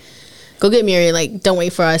 Like, go get married. Like, don't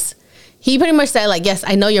wait for us. He pretty much said, like, yes,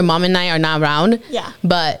 I know your mom and I are not around. Yeah.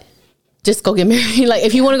 But just go get married. Like,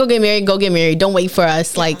 if you want to go get married, go get married. Don't wait for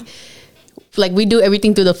us. Yeah. Like we do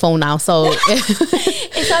everything through the phone now. So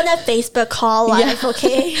it's on that Facebook call live,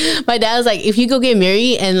 okay? My dad was like, if you go get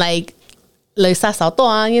married and like like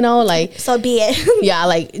sasaltoa, you know, like So be it. yeah,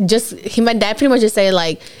 like just my dad pretty much just say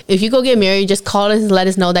like, if you go get married, just call us and let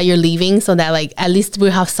us know that you're leaving, so that like at least we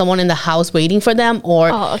have someone in the house waiting for them,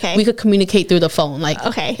 or we could communicate through the phone. Like,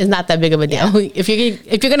 it's not that big of a deal. If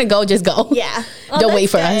you're gonna go, just go. Yeah, don't wait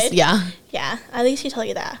for us. Yeah, at least he told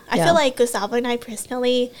you that. I feel like Gustavo and I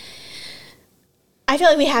personally, I feel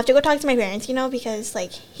like we have to go talk to my parents, you know, because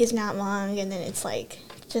like he's not Hmong, and then it's like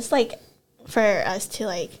just like for us to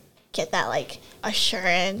like get that like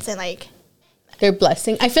assurance and like their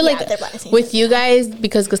blessing. I feel like with you guys,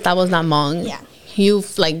 because Gustavo's not Hmong, you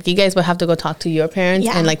guys would have to go talk to your parents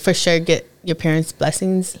and like for sure get your parents'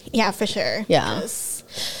 blessings. Yeah, for sure. Yeah,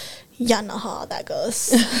 y'all know how that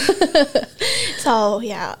goes. So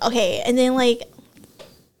yeah, okay. And then like,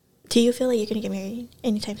 do you feel like you're gonna get married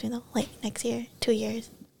anytime soon though? Like next year, 2 years,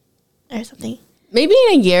 or something? Maybe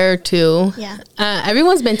in a year or two. Yeah.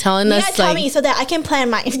 Everyone's been telling us. You gotta tell me so that I can plan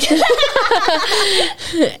mine.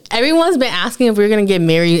 Everyone's been asking if we're gonna get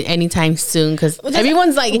married anytime soon, because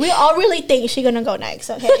everyone's like, we all really think she's gonna go next.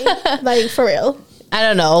 Okay, like for real. I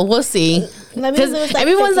don't know. We'll see. Because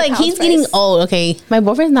everyone's like, he's getting old. Okay, my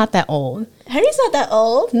boyfriend's not that old. Henry's not that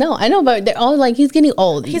old. No, I know, but they're all like, he's getting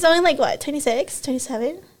old. He's only like what, 26,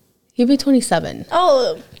 27? He'll be 27.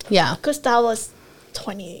 Oh, yeah. Gustavo's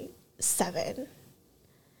 27.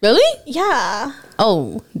 Really? Yeah.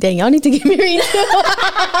 Oh, dang, y'all need to get married too.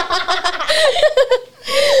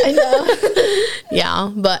 I know.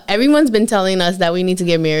 Yeah, but everyone's been telling us that we need to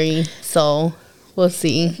get married, so we'll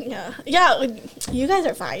see. Yeah, you guys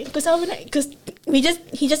are fine. Because he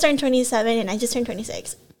just turned 27 and I just turned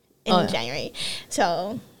 26 in January.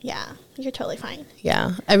 So yeah, you're totally fine.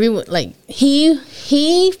 Yeah, everyone like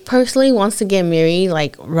he personally wants to get married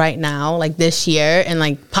like right now, like this year, and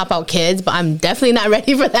like pop out kids. But I'm definitely not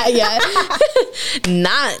ready for that yet.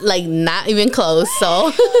 not even close.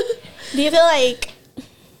 So, do you feel like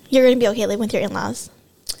you're gonna be okay living with your in-laws?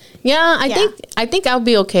 Yeah, I think I'll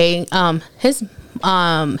be okay. His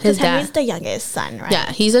dad. Henry's the youngest son, right?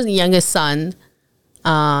 Yeah, he's the youngest son.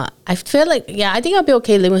 I feel like I think I'll be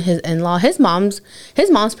okay living with his in-law. His mom's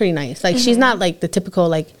pretty nice. Like she's not like the typical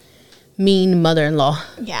like mean mother-in-law.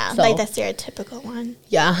 Yeah, so, like the stereotypical one.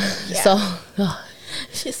 Yeah. So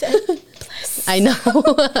she said, "Bless." I know.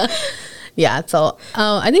 Yeah. So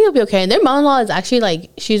I think it'll be okay. And their mom-in-law is actually like,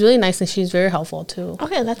 she's really nice and she's very helpful too.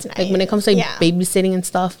 Okay, that's nice. Like when it comes to like, babysitting and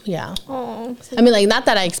stuff. Yeah. Oh. I mean, like not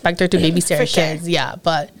that I expect her to babysit her kids. Yeah,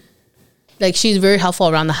 but like she's very helpful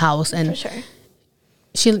around the house and. For sure.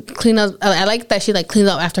 She clean up. I like that she like cleans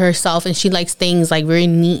up after herself, and she likes things like very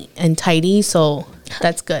neat and tidy. So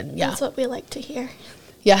that's good. Yeah, that's what we like to hear.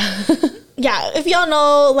 Yeah, yeah. If y'all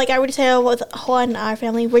know, like I already said with Hoa and our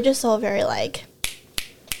family, we're just so very like,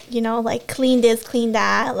 you know, like clean this, clean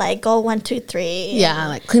that, like go 1, 2, 3. Yeah,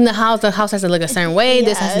 like clean the house. The house has to look a certain way. Yes.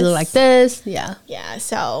 This has to look like this. Yeah. Yeah.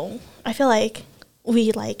 So I feel like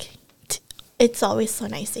we like. It's always so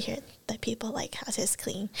nice to hear that people like houses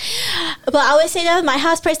clean. But I always say that my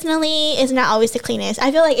house personally is not always the cleanest.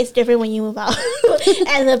 I feel like it's different when you move out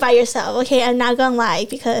and live by yourself. Okay, I'm not gonna lie,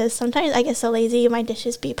 because sometimes I get so lazy, my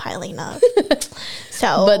dishes be piling up.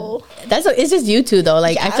 So, but it's just you two though.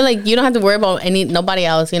 Like I feel like you don't have to worry about nobody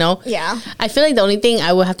else. You know. Yeah. I feel like the only thing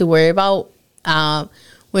I would have to worry about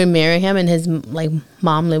when marrying him and his like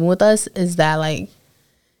mom living with us is that like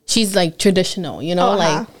she's like traditional. You know,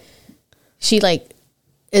 like she like.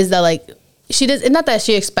 Is that like she does? Not that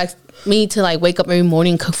she expects me to like wake up every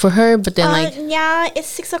morning and cook for her, but then like it's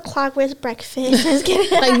 6 o'clock. Where's breakfast?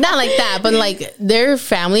 Like not like that, but like their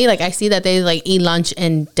family, like I see that they like eat lunch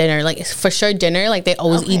and dinner, like for sure dinner. Like they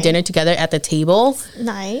always eat dinner together at the table.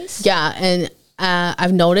 Nice. Yeah, and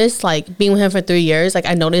I've noticed like being with him for 3 years, like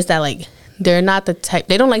I noticed that like they're not the type.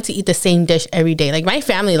 They don't like to eat the same dish every day. Like my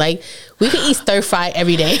family, like we can eat stir fry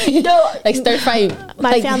every day. No, like stir fry.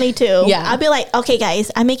 My family too. Yeah, I'll be like, okay, guys,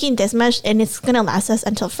 I'm making this much, and it's gonna last us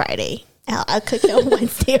until Friday. I'll cook it on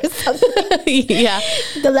Wednesday or something. Yeah,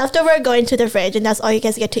 the leftover go into the fridge, and that's all you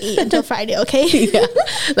guys get to eat until Friday. Okay. Yeah,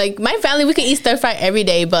 like my family, we can eat stir fry every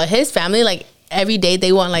day, but his family, like every day,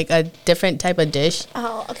 they want like a different type of dish.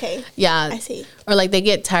 Oh, okay. Yeah, I see. Or like they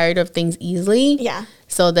get tired of things easily. Yeah.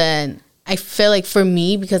 So then. I feel like for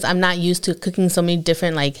me, because I'm not used to cooking so many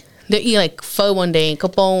different, like, they eat like pho one day,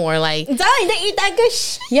 kapong, or like... They eat that good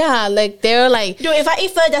shit. Yeah, like, they're like... Dude, if I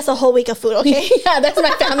eat pho, that's a whole week of food, okay? Yeah, that's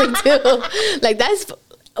my family too. Like, that's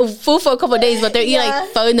food for a couple of days, but they eat like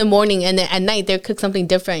pho in the morning, and then at night, they'll cook something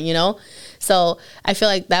different, you know? So I feel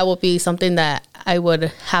like that would be something that I would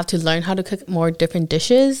have to learn how to cook more different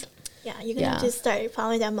dishes. Yeah, you're gonna have to start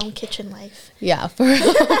following that Hmong kitchen life. Yeah, for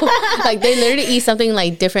like they literally eat something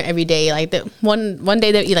like different every day. Like one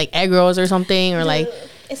day they eat like egg rolls or something, or like.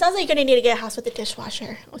 It sounds like you're gonna need to get a house with a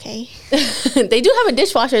dishwasher. Okay. They do have a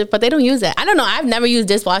dishwasher, but they don't use it. I don't know. I've never used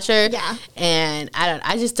dishwasher. Yeah. And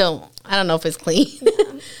I just don't. I don't know if it's clean. Yeah.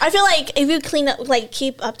 I feel like if you clean up, like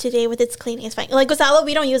keep up to date with its cleaning, it's fine. Like Gustavo,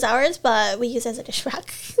 we don't use ours, but we use it as a dish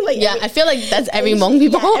rack. Like yeah, I feel like that's every Hmong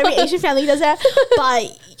people. Yeah, every Asian family does that.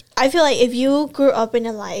 But I feel like if you grew up in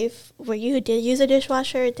a life where you did use a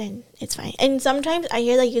dishwasher, then it's fine. And sometimes I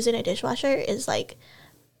hear that using a dishwasher is like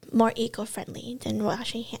more eco-friendly than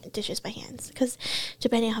washing dishes by hands, because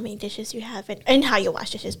depending on how many dishes you have and how you wash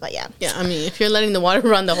dishes. But yeah, I mean, if you're letting the water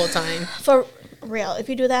run the whole time, for real, if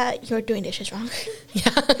you do that, you're doing dishes wrong.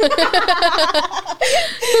 Yeah.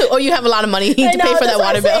 Or you have a lot of money to pay for that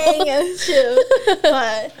water bill. It's true.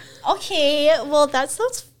 But okay, well, that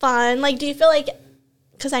sounds fun. Like, do you feel like,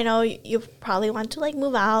 because I know you probably want to like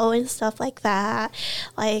move out and stuff like that,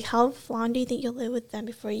 like how long do you think you'll live with them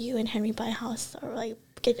before you and Henry buy a house or like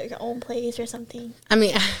get your own place or something? I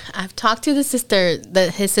mean, I've talked to his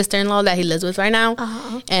sister-in-law that he lives with right now,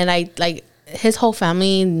 and I like his whole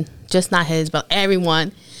family, just not his, but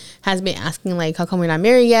everyone has been asking like, how come we're not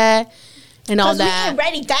married yet, and all that. We ain't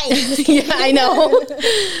ready, dang. Yeah, I know.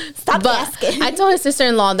 Stop asking. I told his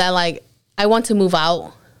sister-in-law that like I want to move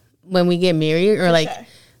out when we get married, or like,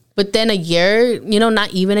 but then a year,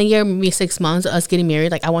 not even a year, maybe 6 months, us getting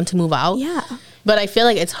married, like I want to move out. Yeah. But I feel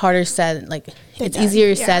like it's harder said, like it's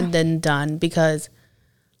easier said than done, because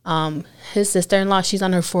his sister-in-law, she's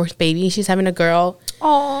on her 4th baby. She's having a girl.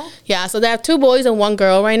 Oh. Yeah, so they have 2 boys and 1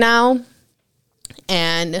 girl right now.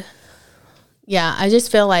 And yeah, I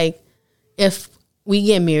just feel like if we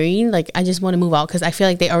get married, like I just want to move out, because I feel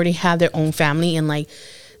like they already have their own family and like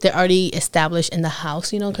they're already established in the house,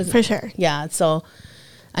 cause for sure. Yeah, so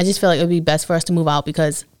I just feel like it would be best for us to move out,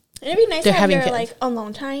 because it'd be nice to have your like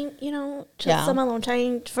alone time, just some alone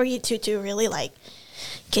time for you two to really like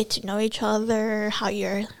get to know each other. How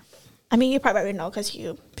you're, I mean, you probably already know because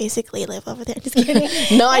you basically live over there. Just kidding.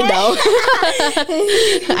 No, I don't.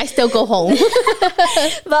 I still go home.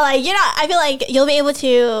 But like, I feel like you'll be able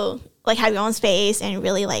to like have your own space and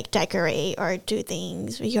really like decorate or do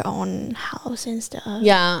things with your own house and stuff.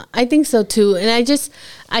 Yeah, I think so too. And I just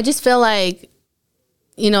feel like,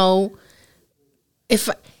 if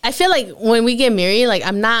I feel like when we get married, like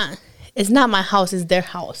it's not my house, it's their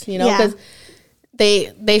house, because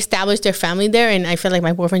they established their family there, and I feel like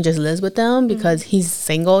my boyfriend just lives with them because he's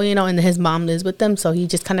single, and his mom lives with them, so he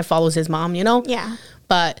just kind of follows his mom, Yeah.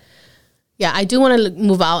 But yeah, I do want to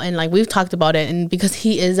move out, and like we've talked about it, and because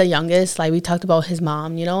he is the youngest, like we talked about his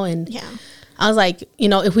mom, and I was like,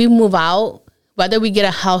 if we move out, whether we get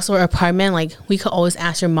a house or apartment, like we could always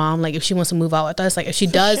ask your mom, like if she wants to move out with us. Like if she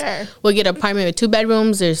does, we'll get an apartment with 2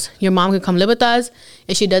 bedrooms. Your mom could come live with us.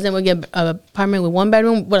 If she doesn't, we'll get an apartment with 1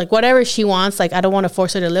 bedroom. But like whatever she wants, like I don't want to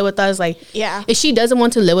force her to live with us. Like if she doesn't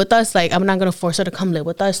want to live with us, like I'm not gonna force her to come live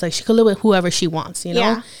with us. Like she could live with whoever she wants,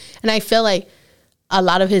 Yeah. And I feel like a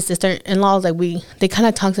lot of his sister-in-laws, like they kind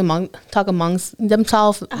of talk amongst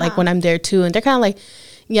themselves, like when I'm there too, and they're kind of like,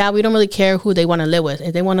 yeah, we don't really care who they want to live with.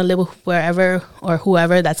 If they want to live with wherever or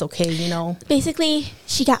whoever, that's okay, Basically,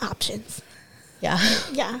 she got options. Yeah.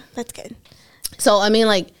 Yeah, that's good. So, I mean,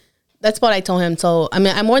 like, that's what I told him. So, I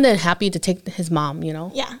mean, I'm more than happy to take his mom,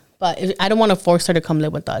 Yeah. But I don't want to force her to come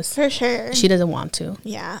live with us. For sure. She doesn't want to.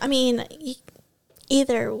 Yeah. I mean,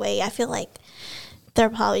 either way, I feel like they're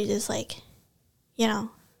probably just like,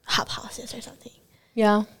 hop houses or something.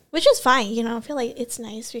 Yeah. Which is fine, I feel like it's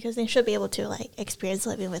nice because they should be able to like experience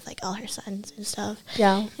living with like all her sons and stuff.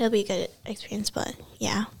 Yeah. It'll be a good experience, but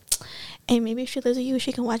yeah. And maybe if she lives with you,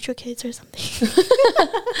 she can watch your kids or something.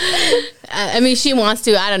 I mean, she wants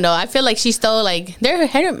to. I don't know. I feel like she's still like,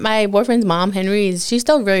 my boyfriend's mom, Henry, she's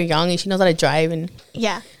still very young and she knows how to drive, and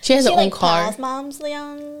she has her own car. Paul's mom's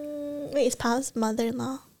young. Wait, is Paul's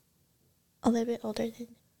mother-in-law a little bit older than?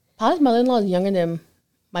 Paul's mother-in-law is younger than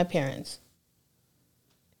my parents.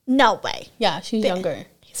 No way. Yeah, she's younger. Are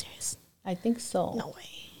you serious? I think so. No way.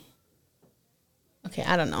 Okay,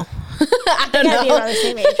 I don't know. I don't know. Be around the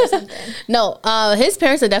same age or something. No, his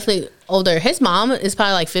parents are definitely older. His mom is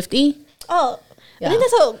probably like 50. Oh, yeah.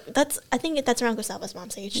 I think that's around Gustavo's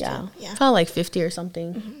mom's age too. Yeah, probably like 50 or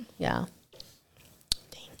something. Mm-hmm. Yeah.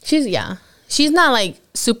 Dang. She's not like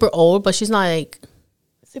super old, but she's not like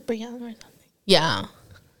super young or something. Yeah,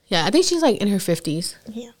 I think she's like in her 50s.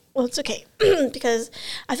 Yeah. Well, it's okay because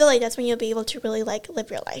I feel like that's when you'll be able to really like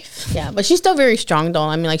live your life. Yeah, but she's still very strong though.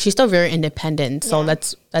 I mean, like she's still very independent, so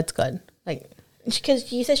that's good. Like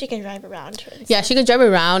Because you said she can drive around. Yeah, she could drive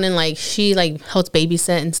around and like she like helps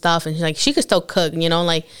babysit and stuff, and she could still cook. You know,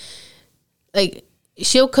 like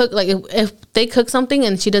she'll cook. Like if they cook something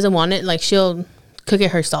and she doesn't want it, like she'll cook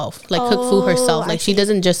it herself. Like cook food herself. Like she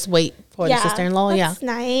doesn't just wait for the sister-in-law. That's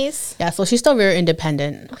nice. Yeah, so she's still very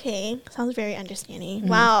independent. Okay, sounds very understanding.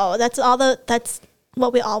 Wow, that's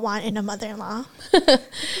what we all want in a mother-in-law.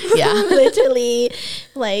 Yeah. Literally,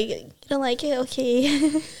 like, you don't like it?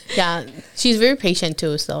 Okay. Yeah, she's very patient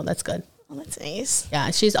too, so that's good. Oh, that's nice.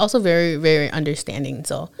 Yeah, she's also very, very understanding,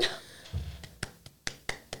 so.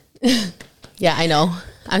 Yeah, I know.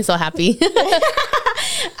 I'm so happy.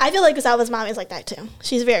 I feel like Gustavo's mom is like that too.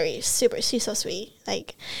 She's she's so sweet.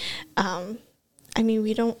 Like, I mean,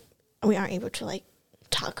 we aren't able to like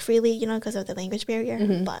talk freely, you know, because of the language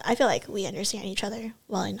barrier. But I feel like we understand each other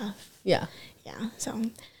well enough. Yeah. Yeah. So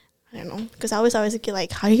I don't know, because I was always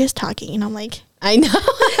like, how are you guys talking? And I'm like, I know.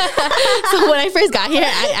 So when I first got here,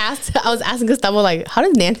 I was asking Gustavo, like, how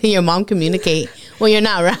does Nancy and your mom communicate when you're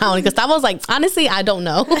not around? Gustavo was like, honestly, I don't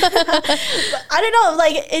know. I don't know.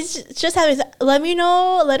 Like, it's just having,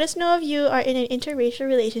 let us know if you are in an interracial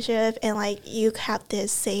relationship and like you have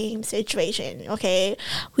this same situation. Okay.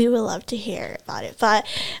 We would love to hear about it. But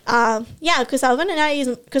yeah, Gustavo's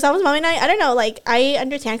mom and I don't know, like, I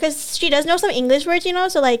understand because she does know some English words, you know,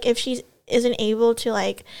 so like if she isn't able to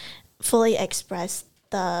like fully express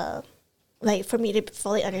like for me to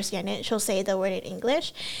fully understand it, she'll say the word in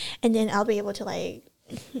English, and then I'll be able to like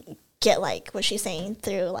get like what she's saying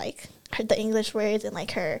through like the English words and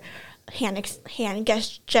like her hand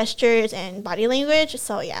gestures and body language.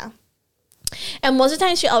 So yeah, and most of the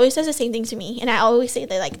time she always says the same thing to me, and I always say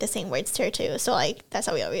the same words to her too. So like that's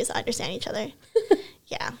how we always understand each other.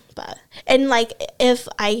 Yeah, and like if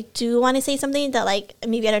I do want to say something that like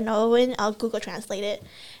maybe I don't know, when I'll Google Translate it,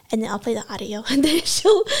 and then I'll play the audio, and then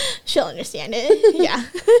she'll understand it. Yeah,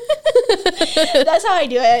 that's how I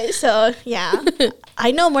do it. So yeah,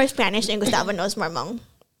 I know more Spanish than Gustavo knows more Hmong.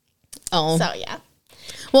 Oh, so yeah.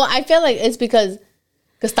 Well, I feel like it's because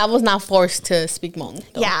Gustavo's not forced to speak Hmong.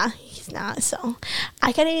 Yeah, he's not. So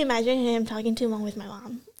I can't even imagine him talking to Hmong with my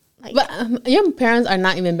mom. Like, but your parents are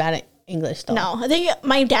not even bad at English, though. No, I think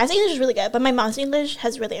my dad's English is really good, but my mom's English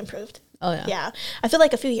has really improved. Oh, yeah. Yeah. I feel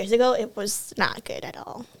like a few years ago, it was not good at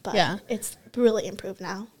all. But yeah, it's really improved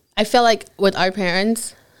now. I feel like with our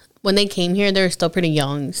parents, when they came here, they were still pretty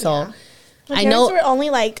young. So yeah. My parents were only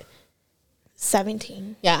like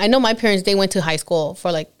 17. Yeah, I know my parents, they went to high school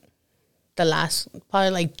for like the last,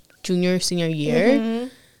 probably like junior, senior year. Mm-hmm.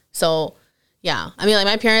 So yeah, I mean, like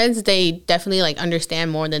my parents, they definitely like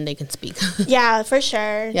understand more than they can speak. Yeah, for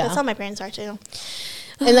sure. Yeah. That's how my parents are too.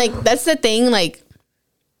 And like, that's the thing, like,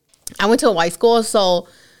 I went to a white school, so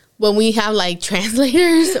when we have like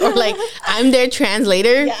translators or like I'm their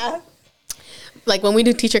translator, yeah. Like when we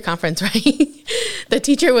do teacher conference, right? The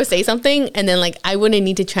teacher would say something and then like I wouldn't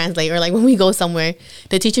need to translate, or like when we go somewhere,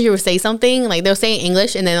 the teacher would say something, like they'll say in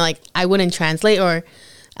English and then like I wouldn't translate, or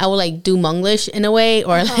I would like do Hmonglish in a way,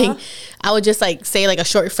 or like I would just like say like a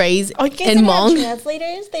short phrase in Hmong.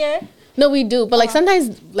 Translators there? No, we do, but like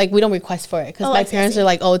sometimes like we don't request for it because my parents are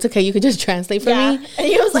like, "Oh, it's okay, you could just translate for me." And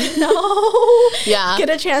he was like, "No, yeah, get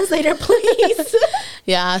a translator, please."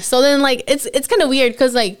 Yeah, so then like it's kind of weird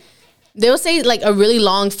because like they'll say like a really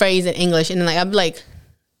long phrase in English, and then like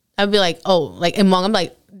I'd be like, "Oh," like in Hmong, I'm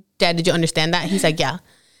like, "Dad, did you understand that?" He's like, "Yeah,"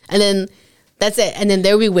 and then that's it. And then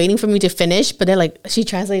they'll be waiting for me to finish, but they're like, she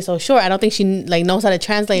translates so short. I don't think she like knows how to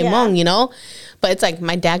translate Hmong, you know? But it's like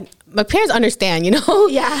my parents understand, you know?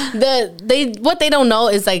 Yeah. What they don't know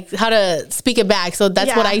is like how to speak it back. So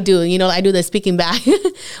that's what I do. You know, I do the speaking back,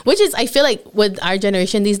 which is, I feel like with our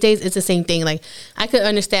generation these days, it's the same thing. Like I could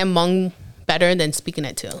understand Hmong better than speaking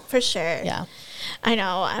it too. For sure. Yeah. I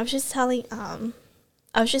know. I was just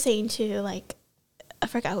saying to like, I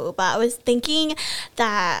forgot who, but I was thinking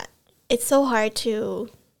that it's so hard to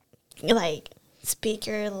like speak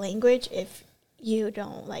your language if you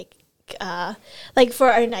don't like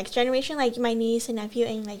for our next generation, like my niece and nephew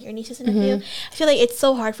and like your nieces and nephew, I feel like it's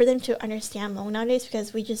so hard for them to understand Hmong nowadays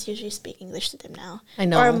because we just usually speak English to them now. I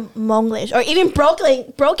know. Or Hmonglish, or even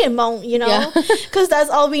broken Hmong, you know, because that's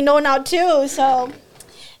all we know now too. So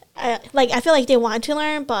I feel like they want to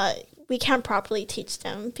learn, but we can't properly teach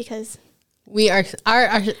them because we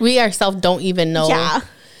ourselves don't even know. Yeah.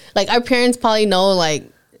 Like our parents probably know like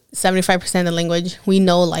 75% of the language. We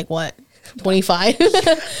know like what, 25?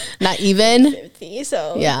 Not even 50.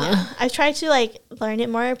 So yeah, I try to like learn it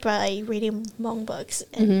more by reading Hmong books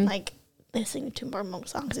and like listening to more Hmong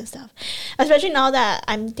songs and stuff. Especially now that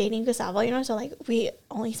I'm dating Gustavo, you know, so like we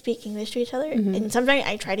only speak English to each other. And sometimes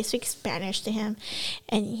I try to speak Spanish to him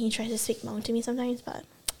and he tries to speak Hmong to me sometimes, but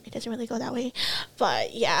it doesn't really go that way.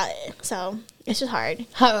 But yeah, so it's just hard.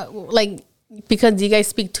 How, like, because you guys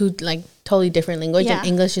speak two like totally different language and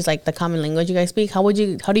English is like the common language you guys speak, how do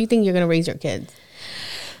you think you're gonna raise your kids?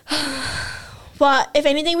 Well, if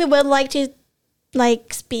anything, we would like to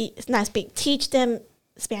like teach them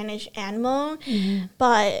Spanish and Hmong,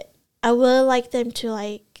 but I would like them to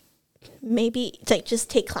like maybe like just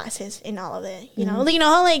take classes in all of it. You know, like, you know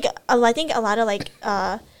how like I think a lot of like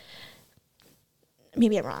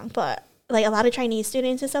maybe I'm wrong, but like a lot of Chinese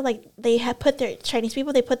students and stuff, like they have put their Chinese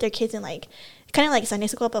people, they put their kids in like kind of like Sunday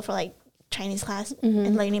school, but for like Chinese class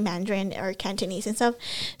and learning Mandarin or Cantonese and stuff.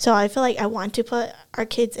 So I feel like I want to put our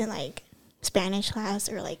kids in like Spanish class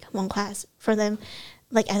or like Hmong class for them,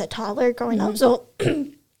 like as a toddler growing up, so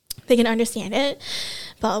they can understand it.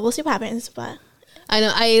 But we'll see what happens. But I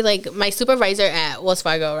know I like my supervisor at Wells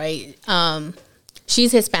Fargo, right?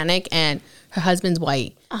 She's Hispanic and her husband's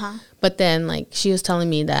white. But then like she was telling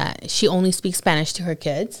me that she only speaks Spanish to her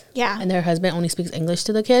kids. Yeah. And her husband only speaks English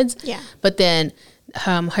to the kids. Yeah. But then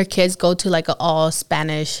her kids go to like an all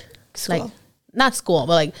Spanish school. Like not school,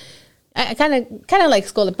 but like I kind of like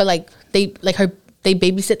school, but like they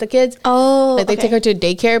babysit the kids. Oh, like they take her to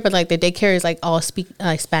daycare, but like the daycare is like all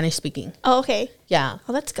Spanish speaking. Oh, okay. Yeah.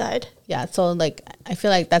 Oh, that's good. Yeah. So like I feel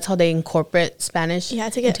like that's how they incorporate Spanish. Yeah,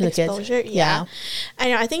 to get exposure. Yeah. I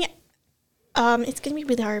know. I think it's gonna be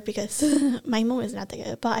really hard because my mom is not that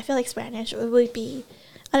good, but I feel like Spanish would be.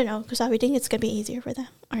 I don't know, because I would think it's gonna be easier for them.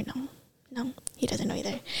 Or no, he doesn't know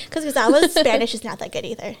either. Because Gustavo's Spanish is not that good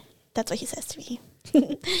either. That's what he says to me.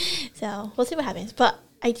 So we'll see what happens. But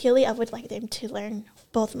ideally, I would like them to learn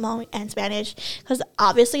both Hmong and Spanish because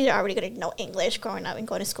obviously they're already going to know English growing up and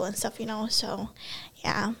going to school and stuff, you know. So,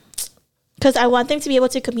 yeah. Because I want them to be able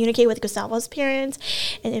to communicate with Gustavo's parents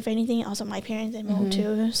and if anything, also my parents and Hmong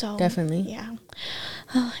too. So, definitely. Yeah.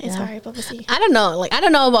 It's hard, but we'll see. I don't know. Like, I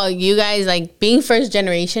don't know about you guys, like, being first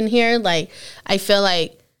generation here. Like, I feel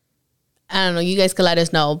like, I don't know, you guys could let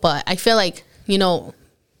us know. But I feel like, you know,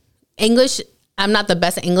 English, I'm not the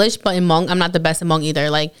best at English, but in Hmong, I'm not the best at Hmong either.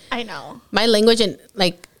 Like, I know. My language and,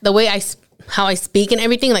 like, the way how I speak and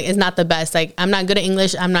everything, like, is not the best. Like, I'm not good at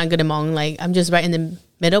English. I'm not good at Hmong. Like, I'm just right in the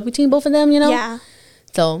middle between both of them, you know? Yeah.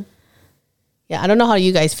 So, yeah, I don't know how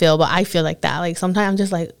you guys feel, but I feel like that. Like, sometimes I'm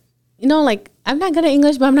just like, you know, like, I'm not good at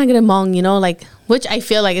English, but I'm not good at Hmong, you know? Like, which I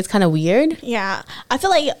feel like it's kind of weird. Yeah. I feel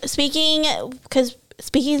like speaking, because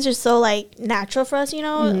speaking is just so like natural for us, you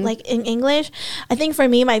know, like in English. I think for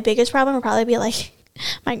me, my biggest problem would probably be like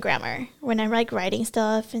my grammar when I'm like writing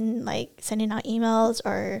stuff and like sending out emails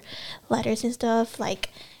or letters and stuff. Like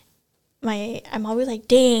I'm always like,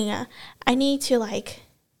 dang, I need to like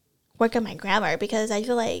work on my grammar because I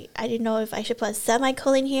feel like I didn't know if I should put a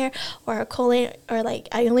semicolon here or a colon or like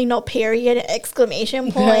I only know period,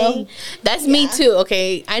 exclamation point. That's me too.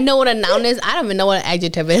 Okay, I know what a noun is. I don't even know what an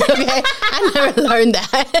adjective is. Okay, I never learned that.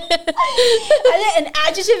 I think an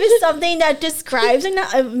adjective is something that describes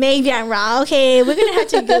and maybe I'm wrong. Okay, we're gonna have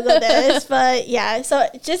to Google this, but yeah. So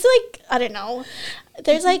just like I don't know,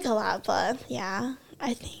 there's like a lot, but yeah,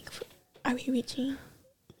 I think are we reaching?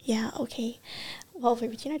 Yeah. Okay. Well, we're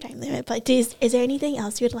reaching our time limit, but is there anything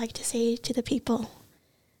else you'd like to say to the people?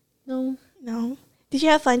 No. Did you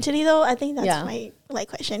have fun today, though? I think that's my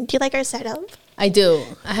question. Do you like our setup? I do.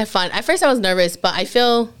 I had fun. At first, I was nervous, but I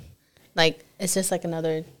feel like it's just like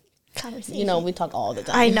another conversation. You know, we talk all the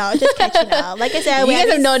time. I know, just catching up. Like I said, you guys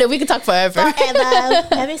have known that we could talk forever. We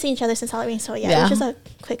haven't seen each other since Halloween, so yeah, it's just a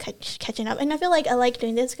quick catching up. And I feel like I like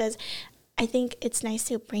doing this because I think it's nice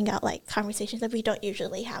to bring out like conversations that we don't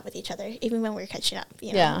usually have with each other, even when we're catching up.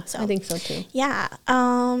 You know? Yeah, so I think so too. Yeah.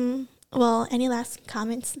 Well, any last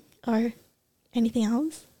comments or anything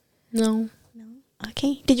else? No.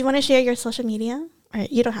 Okay. Did you want to share your social media, or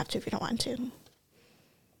you don't have to if you don't want to?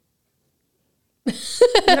 You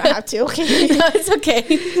don't have to. Okay. No, it's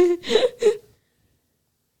okay.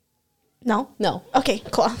 No? Okay,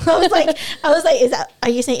 cool. I was like, are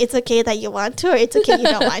you saying it's okay that you want to or it's okay you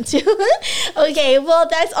don't want to? Okay, well,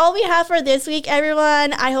 that's all we have for this week,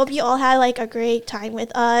 everyone. I hope you all had like a great time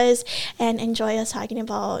with us and enjoy us talking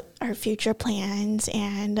about our future plans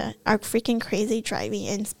and our freaking crazy driving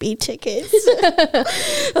and speed tickets.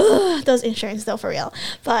 Those insurance though, for real.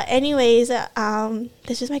 But anyways,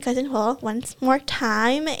 this is my cousin Huo once more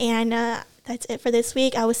time, and that's it for this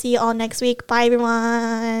week. I will see you all next week. Bye,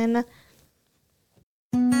 everyone.